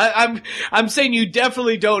know. I'm saying you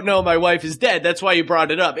definitely don't know my wife is dead. That's why you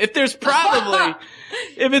brought it up. If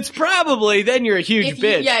it's probably, then you're a huge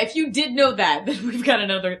bitch. If you did know that, then we've got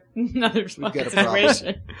another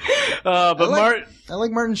situation. I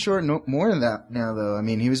like Martin Short more than that now, though. I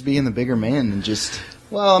mean, he was being the bigger man and just.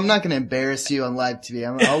 Well, I'm not going to embarrass you on live TV.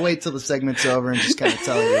 I'll wait till the segment's over and just kind of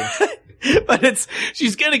tell you. But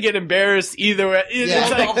she's going to get embarrassed either way.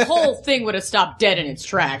 Yeah. The whole thing would have stopped dead in its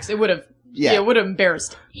tracks. It would have. Yeah, it would have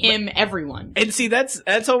embarrassed him, everyone. And see, that's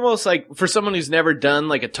almost like, for someone who's never done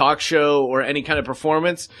like a talk show or any kind of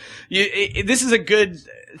performance, this is a good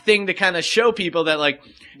thing to kind of show people that, like,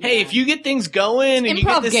 hey, if you get things going and you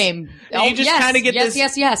get this game, you just kind of get this.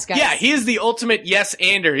 Yes, guys. Yeah, he is the ultimate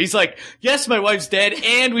yes-ander. He's like, yes, my wife's dead,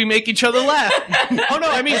 and we make each other laugh. Oh no,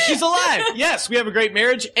 I mean, she's alive. Yes, we have a great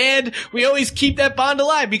marriage, and we always keep that bond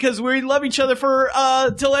alive because we love each other for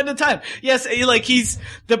till end of time. Yes, like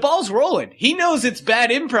the ball's rolling. He knows it's bad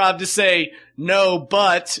improv to say no,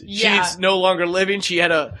 but she's no longer living. She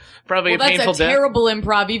had probably a painful death. That's a terrible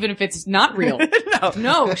improv, even if it's not real.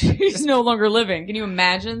 No, she's no longer living. Can you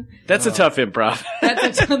imagine? That's a tough improv.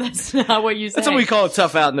 That's not what you say. That's what we call it,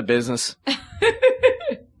 tough out in the business.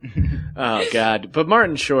 Oh God! But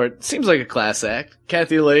Martin Short seems like a class act.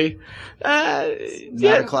 Kathy Lee,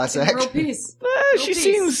 not a class act. Real piece. She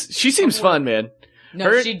seems fun, man.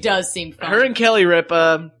 No, she does seem fun. Her and Kelly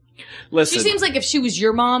Ripa. Listen. She seems like if she was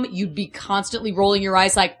your mom, you'd be constantly rolling your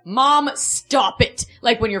eyes like, Mom, stop it.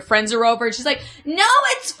 Like when your friends are over and she's like, no,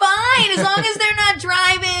 it's fine as long as they're not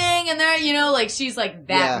driving and they're, like she's like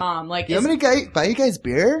that mom. Like, you want me to buy you guys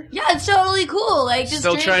beer? Yeah, it's totally cool. Like, just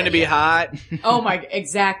still trying to be hot. Oh my,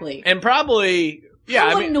 exactly. And probably,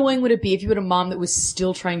 How annoying would it be if you had a mom that was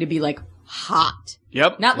still trying to be like hot?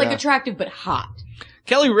 Yep. Not like attractive, but hot.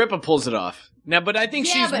 Kelly Ripa pulls it off. Now, but I think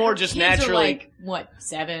she's more just naturally. Are like,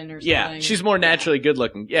 7 or something? Yeah, she's more naturally good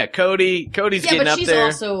looking. Yeah, Cody's getting up there. Yeah, but she's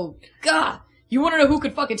also, God, you want to know who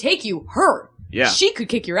could fucking take you? Her. Yeah. She could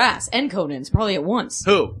kick your ass, and Conan's, probably at once.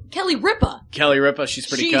 Who? Kelly Ripa. Kelly Ripa, she's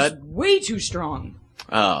pretty cut? She's way too strong.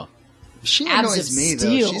 Oh. She annoys me,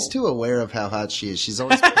 though. She's too aware of how hot she is. She's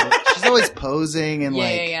always posing and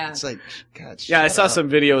it's like, God, I saw some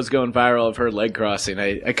videos going viral of her leg crossing.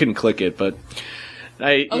 I couldn't click it, but...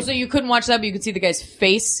 so you couldn't watch that, but you could see the guy's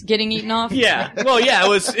face getting eaten off? Yeah. Well, yeah, it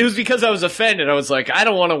was because I was offended. I was like, I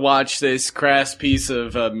don't want to watch this crass piece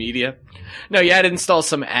of media. No, you had to install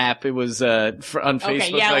some app. It was on Facebook.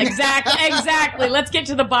 Okay, yeah, exactly. Let's get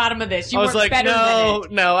to the bottom of this. You I was like, better no,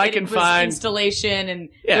 than it. I can find installation, and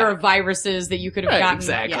there are viruses that you could have gotten.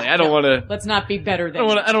 Exactly. Yeah, I don't want to. Let's not be better than.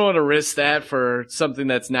 I don't want to risk that for something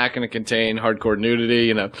that's not going to contain hardcore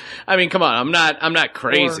nudity. I mean, come on. I'm not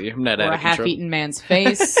crazy. I'm not out of control. Or a half-eaten man's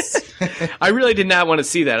face. I really did not want to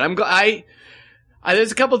see that.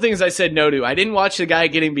 There's a couple things I said no to. I didn't watch the guy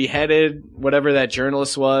getting beheaded, whatever that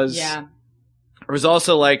journalist was. Yeah. There was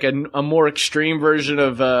also like a more extreme version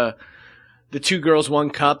of the 2 Girls, 1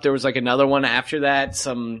 Cup. There was like another one after that.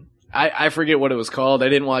 I forget what it was called. I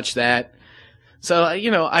didn't watch that. So,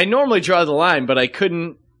 I normally draw the line, but I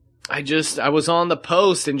couldn't. I was on the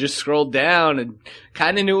post and just scrolled down and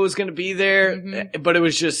kind of knew it was going to be there. But it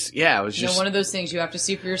was just, it was just. One of those things you have to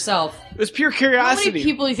see for yourself. It was pure curiosity. How many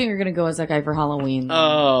people do you think are going to go as that guy for Halloween?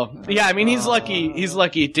 Oh, yeah. I mean, he's lucky. He's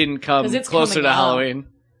lucky it didn't come closer to Halloween.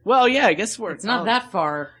 Well, yeah, I guess it's not that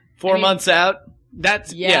far. 4 months out.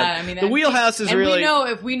 That's I mean, the wheelhouse is really.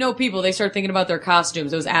 If we know people, they start thinking about their costumes.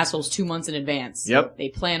 Those assholes 2 months in advance. Yep, they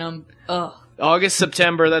plan them. Ugh. August,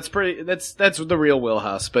 September. That's pretty. That's the real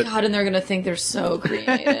wheelhouse. But God, and they're gonna think they're so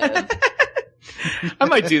creative. I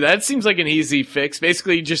might do that. It seems like an easy fix.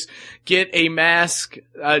 Basically, just get a mask,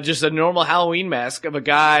 just a normal Halloween mask of a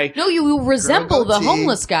guy. No, you will resemble the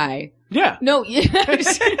homeless guy. Yeah. No.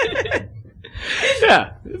 Yeah.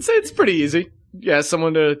 Yeah, it's pretty easy.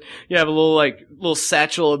 someone to have a little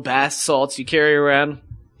satchel of bath salts you carry around.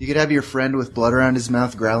 You could have your friend with blood around his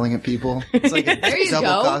mouth growling at people. It's like a There you double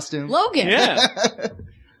go. costume. Logan. Yeah.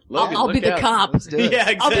 Logan, I'll be look the out. cop. Let's do it.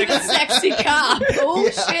 Yeah, I'll be exactly. the sexy cop. Oh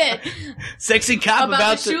shit! Sexy cop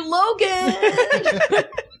About to shoot Logan.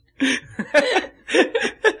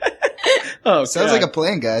 Oh, Sounds like a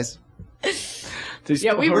plan, guys.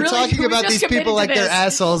 Yeah, We're really, talking about just these people committed like to they're this.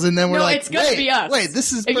 assholes, and then we're No, like, it's gonna be us. Wait,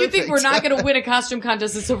 this is If perfect. you think we're not going to win a costume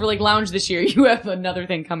contest at Silver Lake Lounge this year, you have another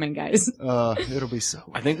thing coming, guys. It'll be so.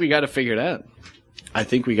 I think we got to figure it out.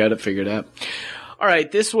 All right,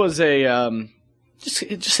 this was a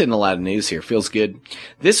just hitting a lot of news here. Feels good.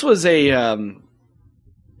 This was a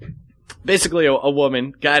basically a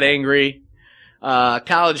woman got angry,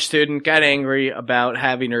 college student got angry about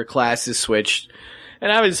having her classes switched.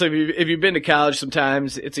 And obviously, if you've been to college,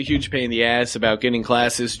 sometimes it's a huge pain in the ass about getting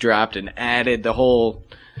classes dropped and added.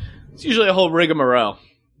 It's usually a whole rigmarole.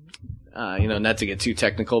 Not to get too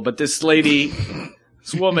technical, but this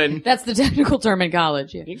woman. That's the technical term in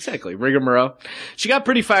college. Yeah. Exactly, rigmarole. She got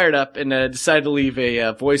pretty fired up and decided to leave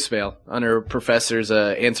a voicemail on her professor's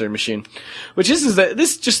answering machine. Which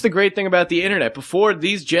is just the great thing about the internet. Before,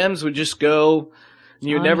 these gems would just go, and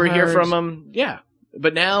you would never hear from them. Yeah.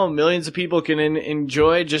 But now millions of people can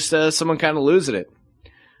enjoy just someone kind of losing it.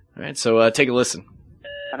 All right, so take a listen.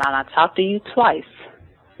 And I talked to you twice.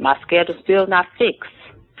 My schedule's still not fixed.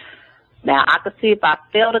 Now, I could see if I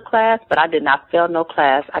failed a class, but I did not fail no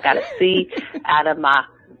class. I got a C out of my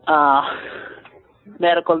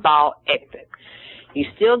medical law ethics. You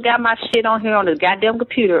still got my shit on here on the goddamn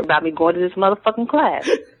computer about me going to this motherfucking class.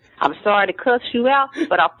 I'm sorry to cuss you out,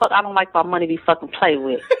 but I don't like my money to be fucking played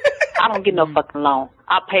with. I don't get no fucking loan.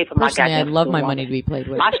 I'll pay for my Personally, goddamn I'd love school my loan. money to be played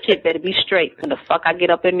with. My shit better be straight when the fuck I get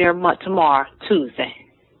up in there tomorrow, Tuesday.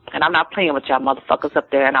 And I'm not playing with y'all motherfuckers up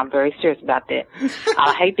there, and I'm very serious about that.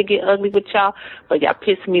 I hate to get ugly with y'all, but y'all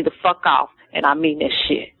piss me the fuck off, and I mean that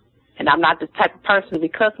shit. And I'm not the type of person to be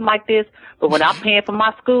cussing like this, but when I'm paying for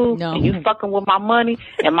my school, and you fucking with my money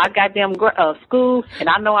and my goddamn school, and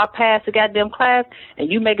I know I passed the goddamn class,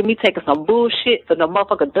 and you making me taking some bullshit for no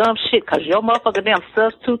motherfucker dumb shit, cause your motherfucker damn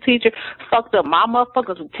substitute teacher fucked up my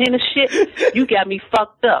motherfuckers with tennis shit, you got me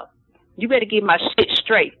fucked up. You better get my shit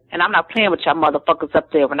straight. And I'm not playing with y'all motherfuckers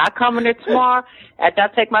up there. When I come in there tomorrow, after I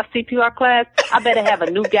take my CPR class, I better have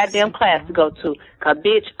a new goddamn class to go to. Cause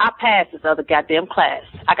bitch, I passed this other goddamn class.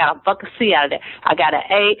 I got a fucking C out of that. I got an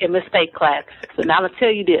A in mistake class. So now I'm gonna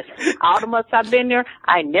tell you this. All the months I've been there,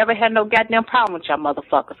 I ain't never had no goddamn problem with y'all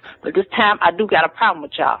motherfuckers. But this time, I do got a problem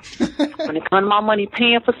with y'all. When it comes to my money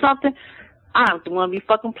paying for something, I'm the one to be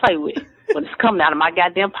fucking play with. When it's coming out of my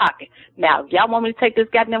goddamn pocket. Now, if y'all want me to take this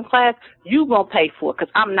goddamn class, you gonna pay for it, cause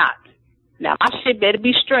I'm not. Now, my shit better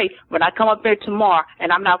be straight when I come up there tomorrow, and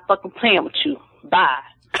I'm not fucking playing with you. Bye.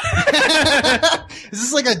 Is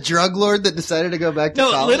this like a drug lord that decided to go back to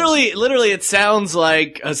college? Literally, it sounds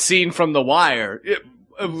like a scene from The Wire.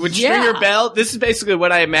 With Stringer Bell, this is basically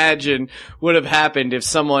what I imagine would have happened if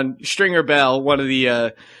Stringer Bell, one of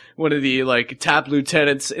the like top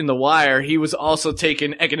lieutenants in The Wire, he was also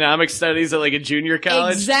taking economic studies at like a junior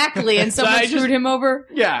college. Exactly, and someone screwed him over.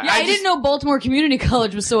 Yeah, I didn't know Baltimore Community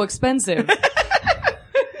College was so expensive.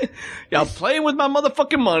 Yeah, I'm playing with my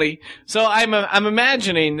motherfucking money. So I'm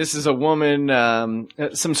imagining this is a woman,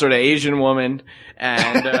 some sort of Asian woman,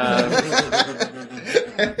 and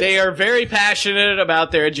they are very passionate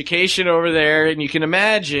about their education over there. And you can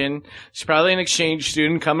imagine she's probably an exchange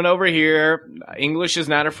student coming over here. English is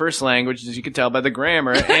not her first language, as you can tell by the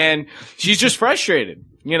grammar, and she's just frustrated.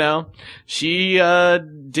 You know, she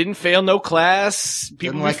didn't fail no class.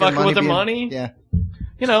 People be fucking with her money. Yeah.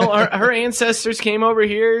 You know, her ancestors came over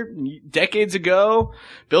here decades ago,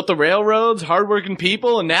 built the railroads, hardworking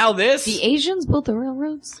people, and now this. The Asians built the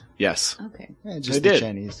railroads? Yes. Okay. Yeah, just the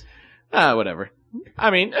Chinese. Whatever.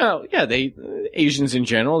 I mean, Asians in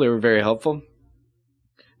general, they were very helpful.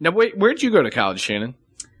 Now, where'd you go to college, Shannon?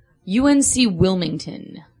 UNC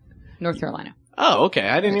Wilmington, North Carolina. Oh, okay.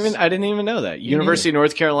 I didn't even know that. University of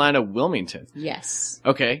North Carolina, Wilmington. Yes.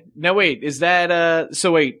 Okay. Now wait, is that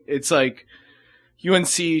it's like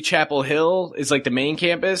UNC Chapel Hill is like the main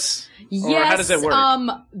campus? Yes. Or how does that work?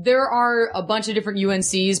 There are a bunch of different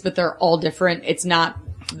UNCs, but they're all different. It's not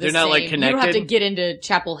They're not like connected? You don't have to get into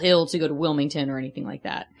Chapel Hill to go to Wilmington or anything like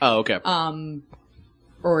that. Oh, okay.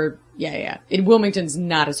 In Wilmington's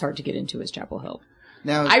not as hard to get into as Chapel Hill.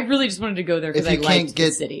 Now, I really just wanted to go there because I liked the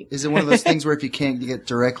city. Is it one of those things where if you can't get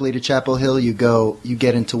directly to Chapel Hill, you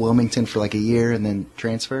get into Wilmington for like a year and then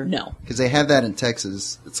transfer? No. Because they have that in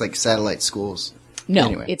Texas. It's like satellite schools. No,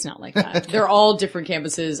 Anyway. it's not like that. They're all different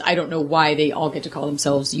campuses. I don't know why they all get to call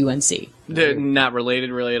themselves UNC. They're not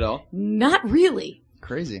related really at all. Not really.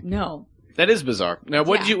 Crazy. No. That is bizarre. Now,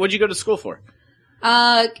 what'd you go to school for?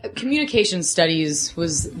 Communication studies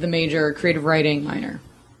was the major, creative writing minor.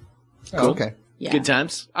 Oh, okay. Yeah. Good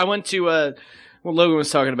times. I went to what Logan was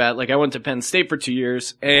talking about. Like, I went to Penn State for 2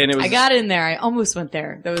 years, and it was. I got in there. I almost went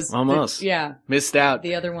there. That was almost. Yeah. Missed out.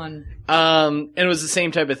 The other one. And it was the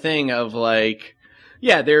same type of thing of like,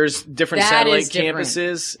 yeah, there's different That satellite is different.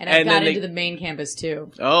 campuses, And I got then into the main campus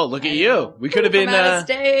too. Oh, look at you! We could have been From out of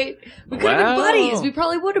state. We could have wow. been buddies. We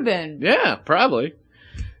probably would have been. Yeah, probably.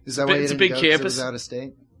 Is that why you It's a didn't big go 'cause it campus. was out of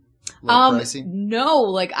state? A little pricey? No,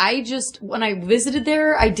 like when I visited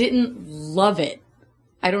there, I didn't love it.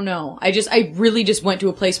 I don't know. I really just went to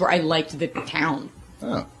a place where I liked the town. Oh.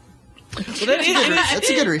 Well, that's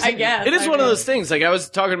a good reason. I guess. It is one of those things. Like, I was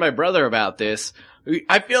talking to my brother about this.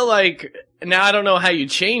 I feel like, now I don't know how you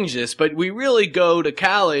change this, but we really go to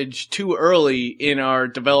college too early in our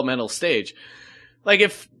developmental stage. Like,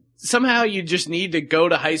 if somehow you just need to go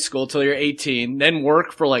to high school till you're 18, then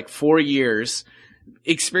work for like 4 years,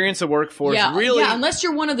 experience the workforce, really. Yeah, unless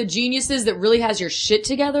you're one of the geniuses that really has your shit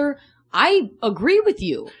together, I agree with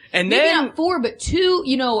you. And maybe then, not 4, but 2,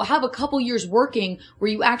 have a couple years working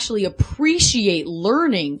where you actually appreciate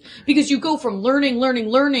learning, because you go from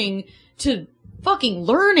learning to fucking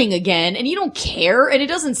learning again, and you don't care, and it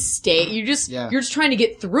doesn't stay. You're just trying to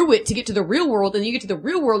get through it to get to the real world, and you get to the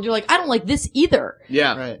real world, you're like, I don't like this either.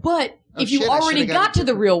 Yeah. Right. But Oh, if you shit, I already should've got gotten to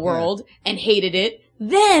the real world and hated it,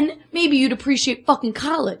 then maybe you'd appreciate fucking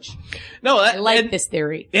college. No, I like this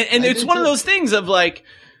theory. And it's one of those things of like,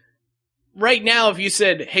 right now, if you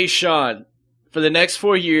said, hey, Sean, for the next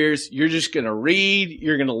 4 years, you're just going to read,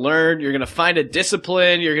 you're going to learn, you're going to find a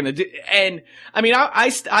discipline, you're going to and I mean,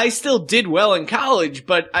 I still did well in college,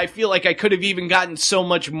 but I feel like I could have even gotten so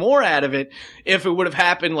much more out of it if it would have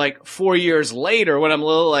happened like 4 years later when I'm a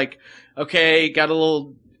little like, okay, got a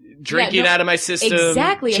little drinking out of my system,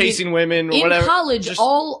 exactly. chasing women, or in whatever. In college,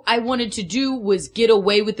 all I wanted to do was get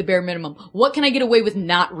away with the bare minimum. What can I get away with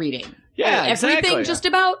not reading? Yeah, everything exactly. just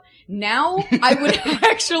about. Now, I would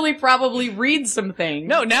actually probably read some things.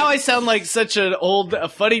 No, now I sound like such an old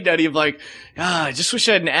fuddy-duddy of like, I just wish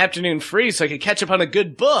I had an afternoon free so I could catch up on a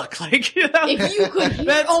good book. Like, if you could,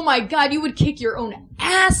 oh my God, you would kick your own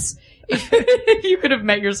ass if you could have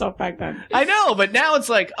met yourself back then. I know, but now it's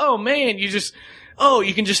like, oh man, you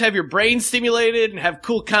can just have your brain stimulated and have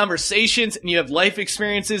cool conversations, and you have life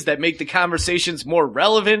experiences that make the conversations more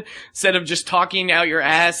relevant instead of just talking out your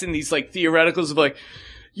ass in these like theoreticals of like,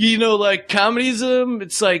 like communism,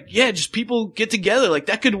 it's like, yeah, just people get together, like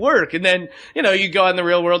that could work. And then, you go out in the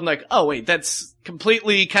real world and like, oh wait, that's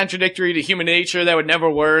completely contradictory to human nature. That would never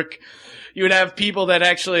work. You would have people that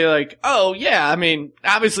actually like, oh yeah, I mean,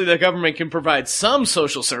 obviously the government can provide some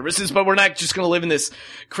social services, but we're not just going to live in this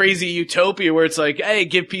crazy utopia where it's like, hey,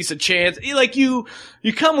 give peace a chance. Like you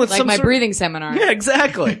come with like some my sort breathing seminar. Yeah,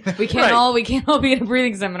 exactly. We can't all be in a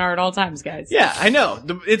breathing seminar at all times, guys. Yeah, I know.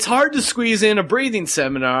 It's hard to squeeze in a breathing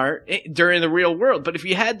seminar during the real world, but if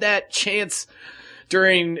you had that chance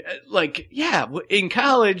during in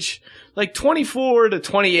college, like 24 to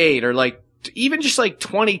 28 or like even just like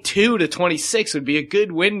 22 to 26 would be a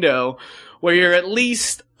good window where you're at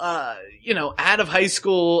least, out of high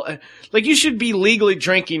school. Like you should be legally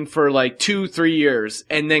drinking for like 2-3 years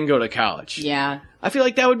and then go to college. Yeah. I feel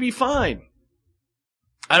like that would be fine.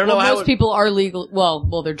 I don't know how most people are legal.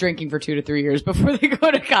 Well, they're drinking for 2 to 3 years before they go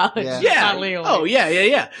to college. Yeah. Not legally. Oh,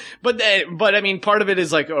 yeah. But I mean, part of it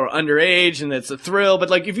is like, or underage and it's a thrill. But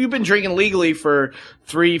like, if you've been drinking legally for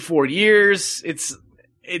 3-4 years,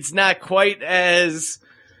 it's not quite as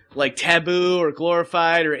like taboo or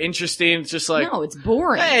glorified or interesting. It's just like, no, it's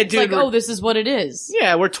boring. Hey, it's dude, like, this is what it is.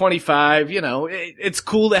 Yeah, we're 25. It's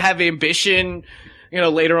cool to have ambition.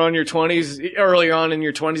 Later on in your 20s, earlier on in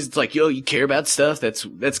your 20s, it's like, yo, you care about stuff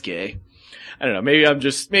that's gay. I don't know.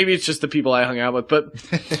 Maybe it's just the people I hung out with, but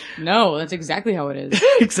no, that's exactly how it is.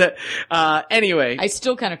 Anyway, I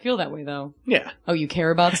still kind of feel that way though. Yeah. Oh, you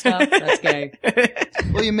care about stuff? That's gay.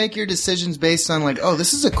 Well, you make your decisions based on like, oh,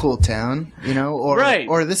 this is a cool town, or right.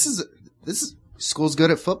 or this is school's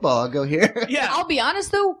good at football. I'll go here. Yeah. I'll be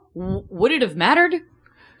honest though, would it have mattered?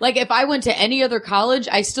 Like if I went to any other college,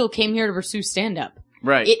 I still came here to pursue stand-up.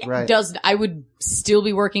 Right. I would still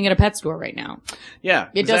be working at a pet store right now. Yeah.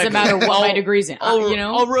 It doesn't matter what my degree's in.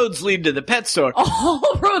 All roads lead to the pet store. All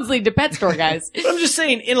roads lead to pet store, guys. But I'm just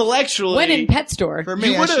saying, intellectually. When in pet store. For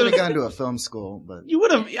me, I should have gone to a film school, but.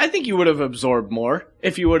 I think you would have absorbed more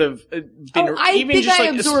if you would have been. I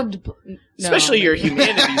absorbed. Especially your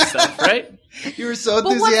humanities stuff, right? You were so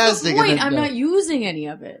But enthusiastic. what's the and point? then I'm no. not using any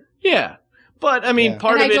of it. Yeah. But, I mean,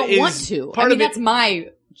 part and of it I don't is... want to. Part I mean, of it, that's my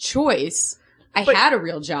choice. I had a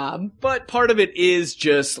real job. But part of it is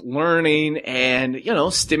just learning and,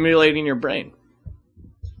 stimulating your brain.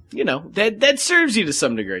 That serves you to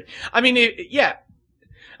some degree. I mean,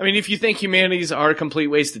 if you think humanities are a complete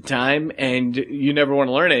waste of time and you never want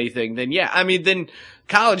to learn anything, then then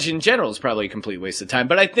college in general is probably a complete waste of time.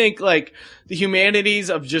 But I think, like, the humanities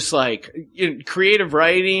of just, like, creative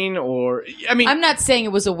writing I'm not saying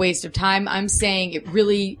it was a waste of time. I'm saying it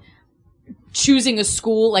really, choosing a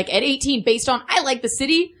school, like, at 18, based on, I like the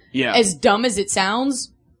city, as dumb as it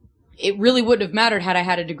sounds, it really wouldn't have mattered had I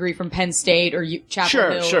had a degree from Penn State or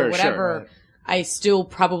Chapel Hill or whatever. Right. I still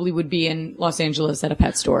probably would be in Los Angeles at a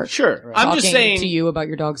pet store. Sure. I'm just saying to you about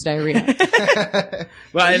your dog's diarrhea.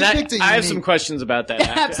 Well, and I have some questions about that.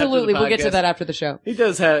 Absolutely. After We'll get to that after the show. He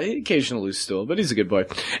does have occasional loose stool, but he's a good boy.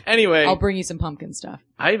 Anyway. I'll bring you some pumpkin stuff.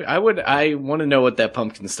 I want to know what that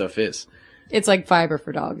pumpkin stuff is. It's like fiber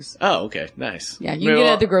for dogs. Oh, okay. Nice. Yeah, you can get it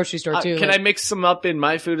at the grocery store too. Can I mix some up in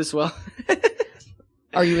my food as well?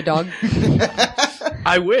 Are you a dog?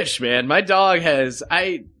 I wish, man. My dog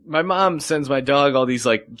my mom sends my dog all these,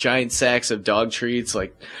 like, giant sacks of dog treats,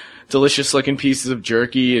 like delicious looking pieces of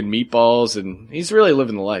jerky and meatballs, and he's really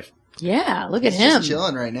living the life. Yeah, look at He's him. just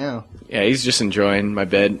chilling right now. Yeah, he's just enjoying my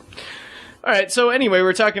bed. All right, so anyway,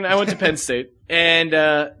 I went to Penn State, and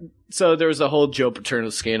so there was a whole Joe Paterno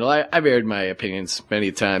scandal. I've aired my opinions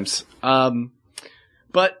many times.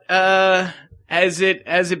 But as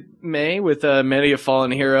it may, with many of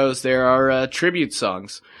fallen heroes, there are tribute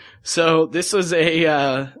songs. So this was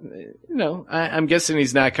I'm guessing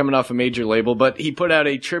he's not coming off a major label, but he put out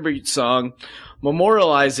a tribute song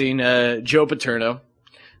memorializing Joe Paterno.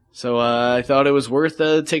 So I thought it was worth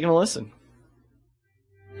taking a listen.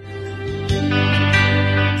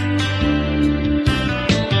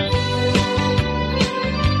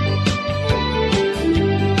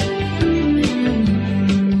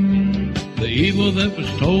 The evil that was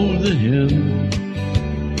told to him,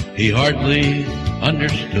 he hardly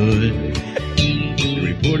understood. He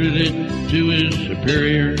reported it to his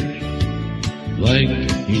superiors like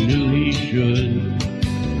he knew he should.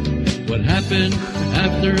 What happened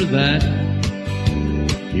after that,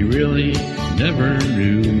 he really never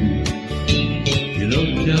knew. You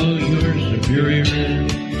don't tell your superiors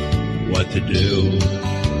what to do.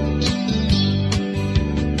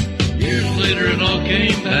 Years later it all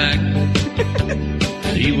came back.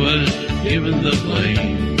 He was given the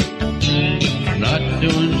blame for not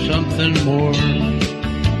doing something more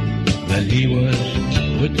than he was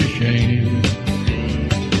put to shame.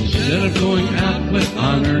 Instead of going out with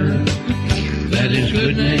honor that his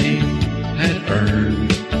good name had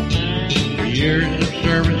earned, for years of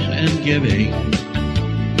service and giving,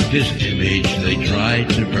 his image they tried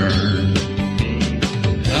to burn.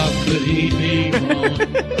 How could he be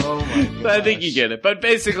wrong? I think you get it. But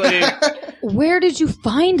basically... Where did you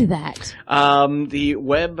find that? The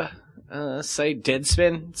web site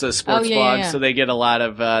Deadspin. It's a sports blog, so they get a lot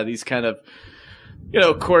of these kind of,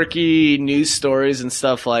 quirky news stories and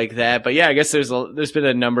stuff like that. But yeah, I guess there's been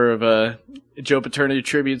a number of Joe Paterno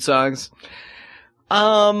tribute songs.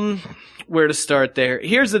 Where to start there?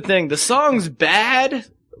 Here's the thing. The song's bad,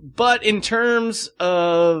 but in terms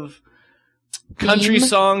of country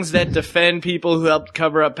songs that defend people who helped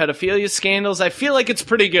cover up pedophilia scandals, I feel like it's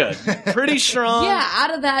pretty good. Pretty strong. Yeah,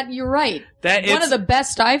 out of that, you're right. One of the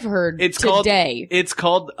best I've heard today. It's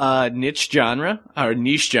called niche genre, or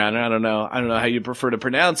niche genre. I don't know how you prefer to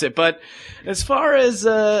pronounce it, but as far as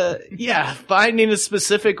finding a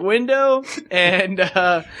specific window, and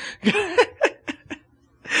I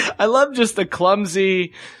love just the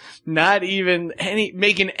clumsy, not even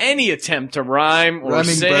making any attempt to rhyme or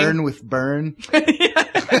Rhyming sing. burn with burn.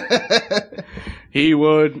 He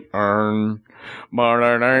would earn.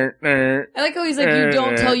 I like how he's like, you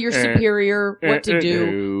don't tell your superior what to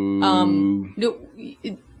do. No.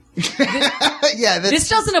 This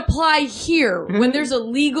doesn't apply here. When there's a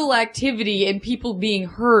legal activity and people being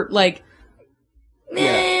hurt, like,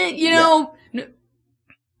 maybe.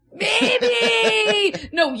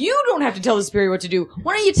 No, you don't have to tell the superior what to do.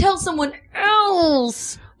 Why don't you tell someone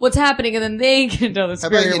else what's happening and then they can tell the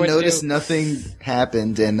superior what to do? How about you notice nothing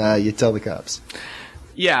happened and you tell the cops?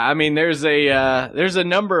 Yeah, I mean, there's a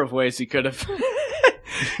number of ways he could have.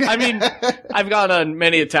 I mean, I've gone on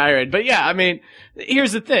many a tirade, but yeah, I mean,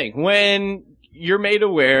 here's the thing. When you're made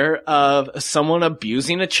aware of someone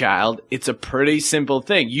abusing a child, it's a pretty simple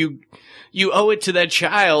thing. You owe it to that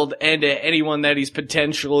child and to anyone that he's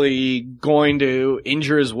potentially going to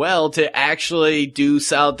injure as well to actually do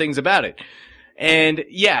solid things about it. And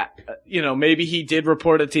yeah, maybe he did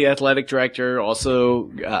report it to the athletic director, also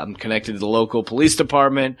connected to the local police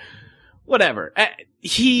department, whatever.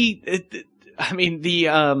 Jerry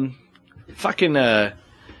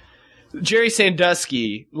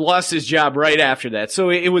Sandusky lost his job right after that. So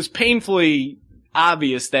it was painfully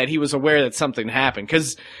obvious that he was aware that something happened,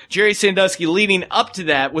 because Jerry Sandusky leading up to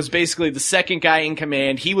that was basically the second guy in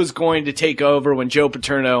command. He was going to take over when Joe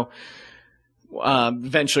Paterno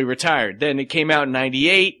eventually retired. Then it came out in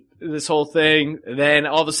 98, this whole thing. Then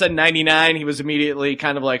all of a sudden 99, he was immediately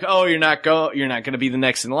kind of like, oh, you're not going to be the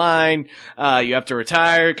next in line. You have to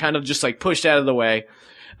retire, kind of just like pushed out of the way.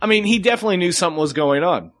 I mean, he definitely knew something was going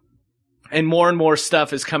on. And more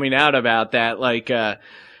stuff is coming out about that. Like,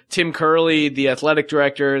 Tim Curley, the athletic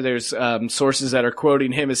director, there's sources that are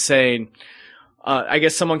quoting him as saying, I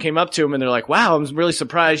guess someone came up to him and they're like, wow, I'm really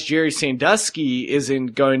surprised Jerry Sandusky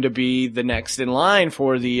isn't going to be the next in line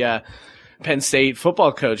for the Penn State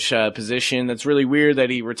football coach position. That's really weird that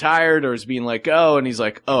he retired or is being let go. And he's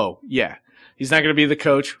like, oh, yeah, he's not going to be the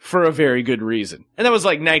coach for a very good reason. And that was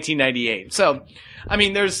like 1998. So, I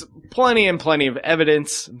mean, there's plenty of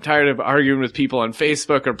evidence. I'm tired of arguing with people on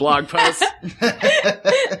Facebook or blog posts.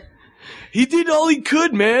 He did all he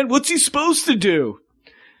could, man. What's he supposed to do?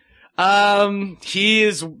 He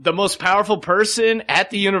is the most powerful person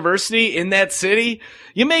at the university in that city.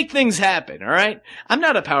 You make things happen, all right? I'm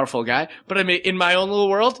not a powerful guy, but in my own little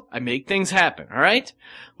world, I make things happen, all right?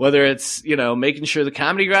 Whether it's, making sure the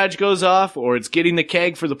comedy garage goes off, or it's getting the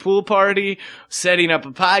keg for the pool party, setting up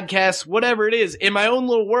a podcast, whatever it is, in my own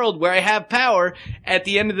little world where I have power, at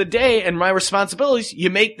the end of the day and my responsibilities, you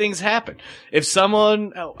make things happen. If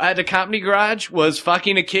someone at the comedy garage was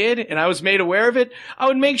fucking a kid and I was made aware of it, I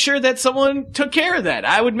would make sure that someone took care of that.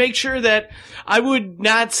 I would make sure that I would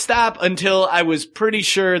not stop until I was pretty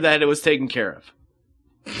sure that it was taken care of.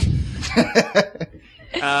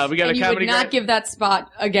 We got and you would not give that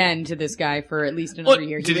spot again to this guy for at least another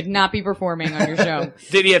year. He would not be performing on your show.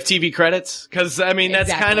 Did he have TV credits? Because, that's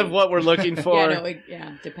Exactly. kind of what we're looking for.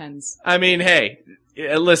 Depends. I mean, hey,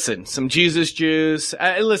 listen, some Jesus juice.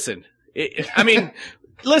 Listen,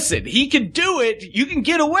 he could do it. You can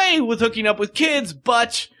get away with hooking up with kids,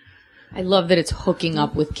 but... I love that it's hooking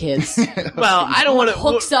up with kids. Well, I don't want to...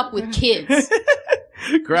 Hooks up with kids.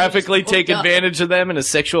 Graphically take advantage of them in a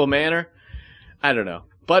sexual manner. I don't know.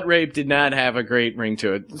 Butt rape did not have a great ring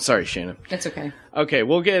to it. Sorry, Shannon. That's okay. Okay,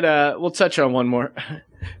 we'll touch on one more.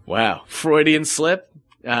 Wow. Freudian slip.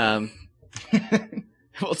 We'll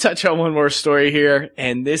touch on one more story here,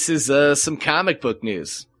 and this is some comic book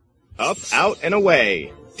news. Up, out, and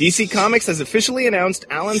away. DC Comics has officially announced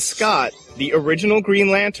Alan Scott, the original Green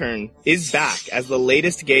Lantern, is back as the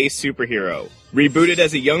latest gay superhero. Rebooted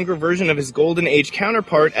as a younger version of his Golden Age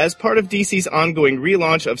counterpart as part of DC's ongoing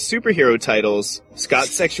relaunch of superhero titles,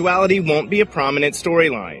 Scott's sexuality won't be a prominent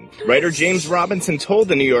storyline. Writer James Robinson told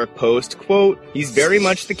the New York Post, quote, "He's very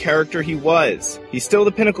much the character he was. He's still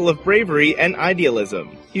the pinnacle of bravery and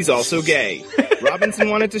idealism. He's also gay." Robinson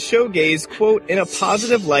wanted to show gays, quote, in a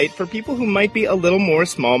positive light for people who might be a little more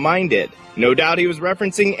small-minded. No doubt he was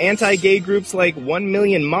referencing anti-gay groups like 1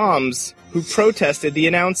 Million Moms, who protested the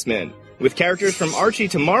announcement. With characters from Archie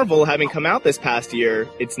to Marvel having come out this past year,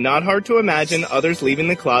 it's not hard to imagine others leaving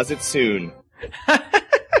the closet soon.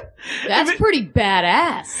 That's pretty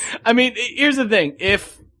badass. I mean, here's the thing.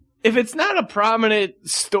 If it's not a prominent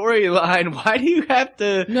storyline, why do you have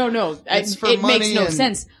to... No. It's for it money makes no and-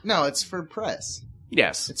 sense. No, it's for press.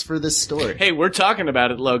 Yes. It's for this story. Hey, we're talking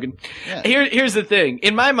about it, Logan. Yeah. Here's the thing.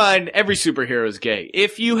 In my mind, every superhero is gay.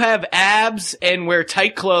 If you have abs and wear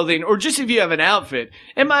tight clothing, or just if you have an outfit,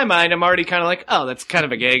 in my mind, I'm already kind of like, oh, that's kind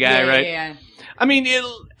of a gay guy, right? Yeah. I mean,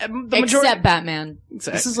 the majority... Except Batman.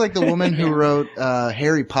 Exactly. This is like the woman who wrote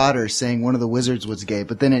Harry Potter saying one of the wizards was gay,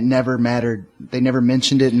 but then it never mattered. They never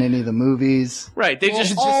mentioned it in any of the movies. Right. They Well,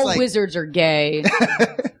 just all like- wizards are gay.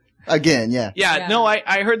 Again, yeah. Yeah, no,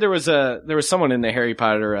 I heard there was someone in the Harry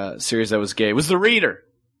Potter series that was gay. It was the reader.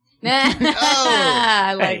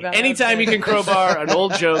 I like that. Anytime you can crowbar an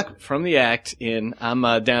old joke from the act in,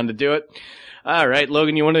 I'm down to do it. All right,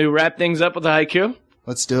 Logan, you want to wrap things up with a haiku?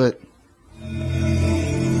 Let's do it.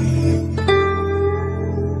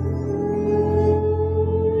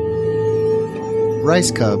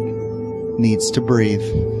 Rice Cub needs to breathe.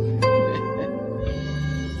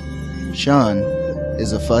 Sean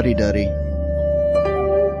is a fuddy-duddy.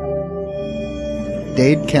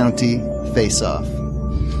 Dade County face-off.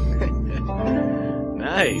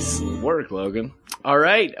 Nice work, Logan. All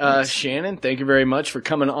right, Shannon, thank you very much for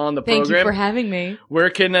coming on the Thank program. you for having me. Where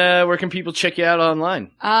can people check you out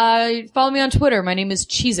online? Follow me on Twitter. My name is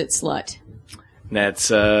Cheez-It Slut.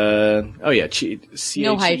 That's No hyphen.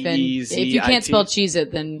 C-H-E-Z-I-T. If you can't spell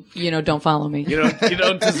Cheez-It, then, don't follow me. You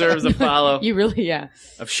don't deserve the follow. You really, yeah.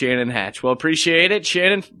 Of Shannon Hatch. Well, appreciate it.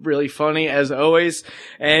 Shannon, really funny as always.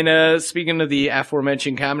 And speaking of the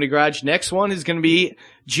aforementioned Comedy Garage, next one is going to be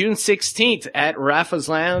June 16th at Rafa's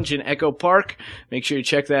Lounge in Echo Park. Make sure you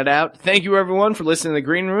check that out. Thank you, everyone, for listening to The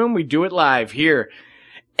Green Room. We do it live here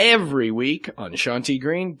every week on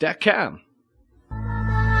SeanTGreen.com.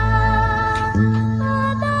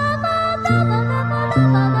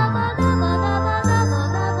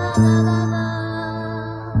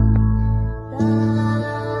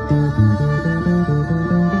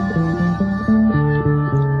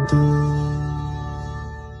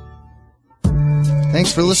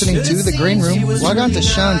 Thanks for listening to The Green Room. Log on to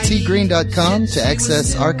SeanTGreen.com to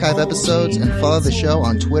access archive episodes and follow the show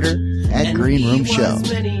on Twitter at Green Room Show.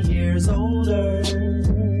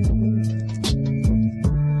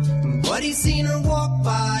 But he seen her walk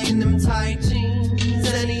by in them tight jeans,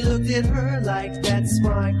 and he looked at her like, that's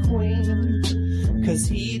my queen, 'cause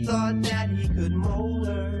he thought that he could mold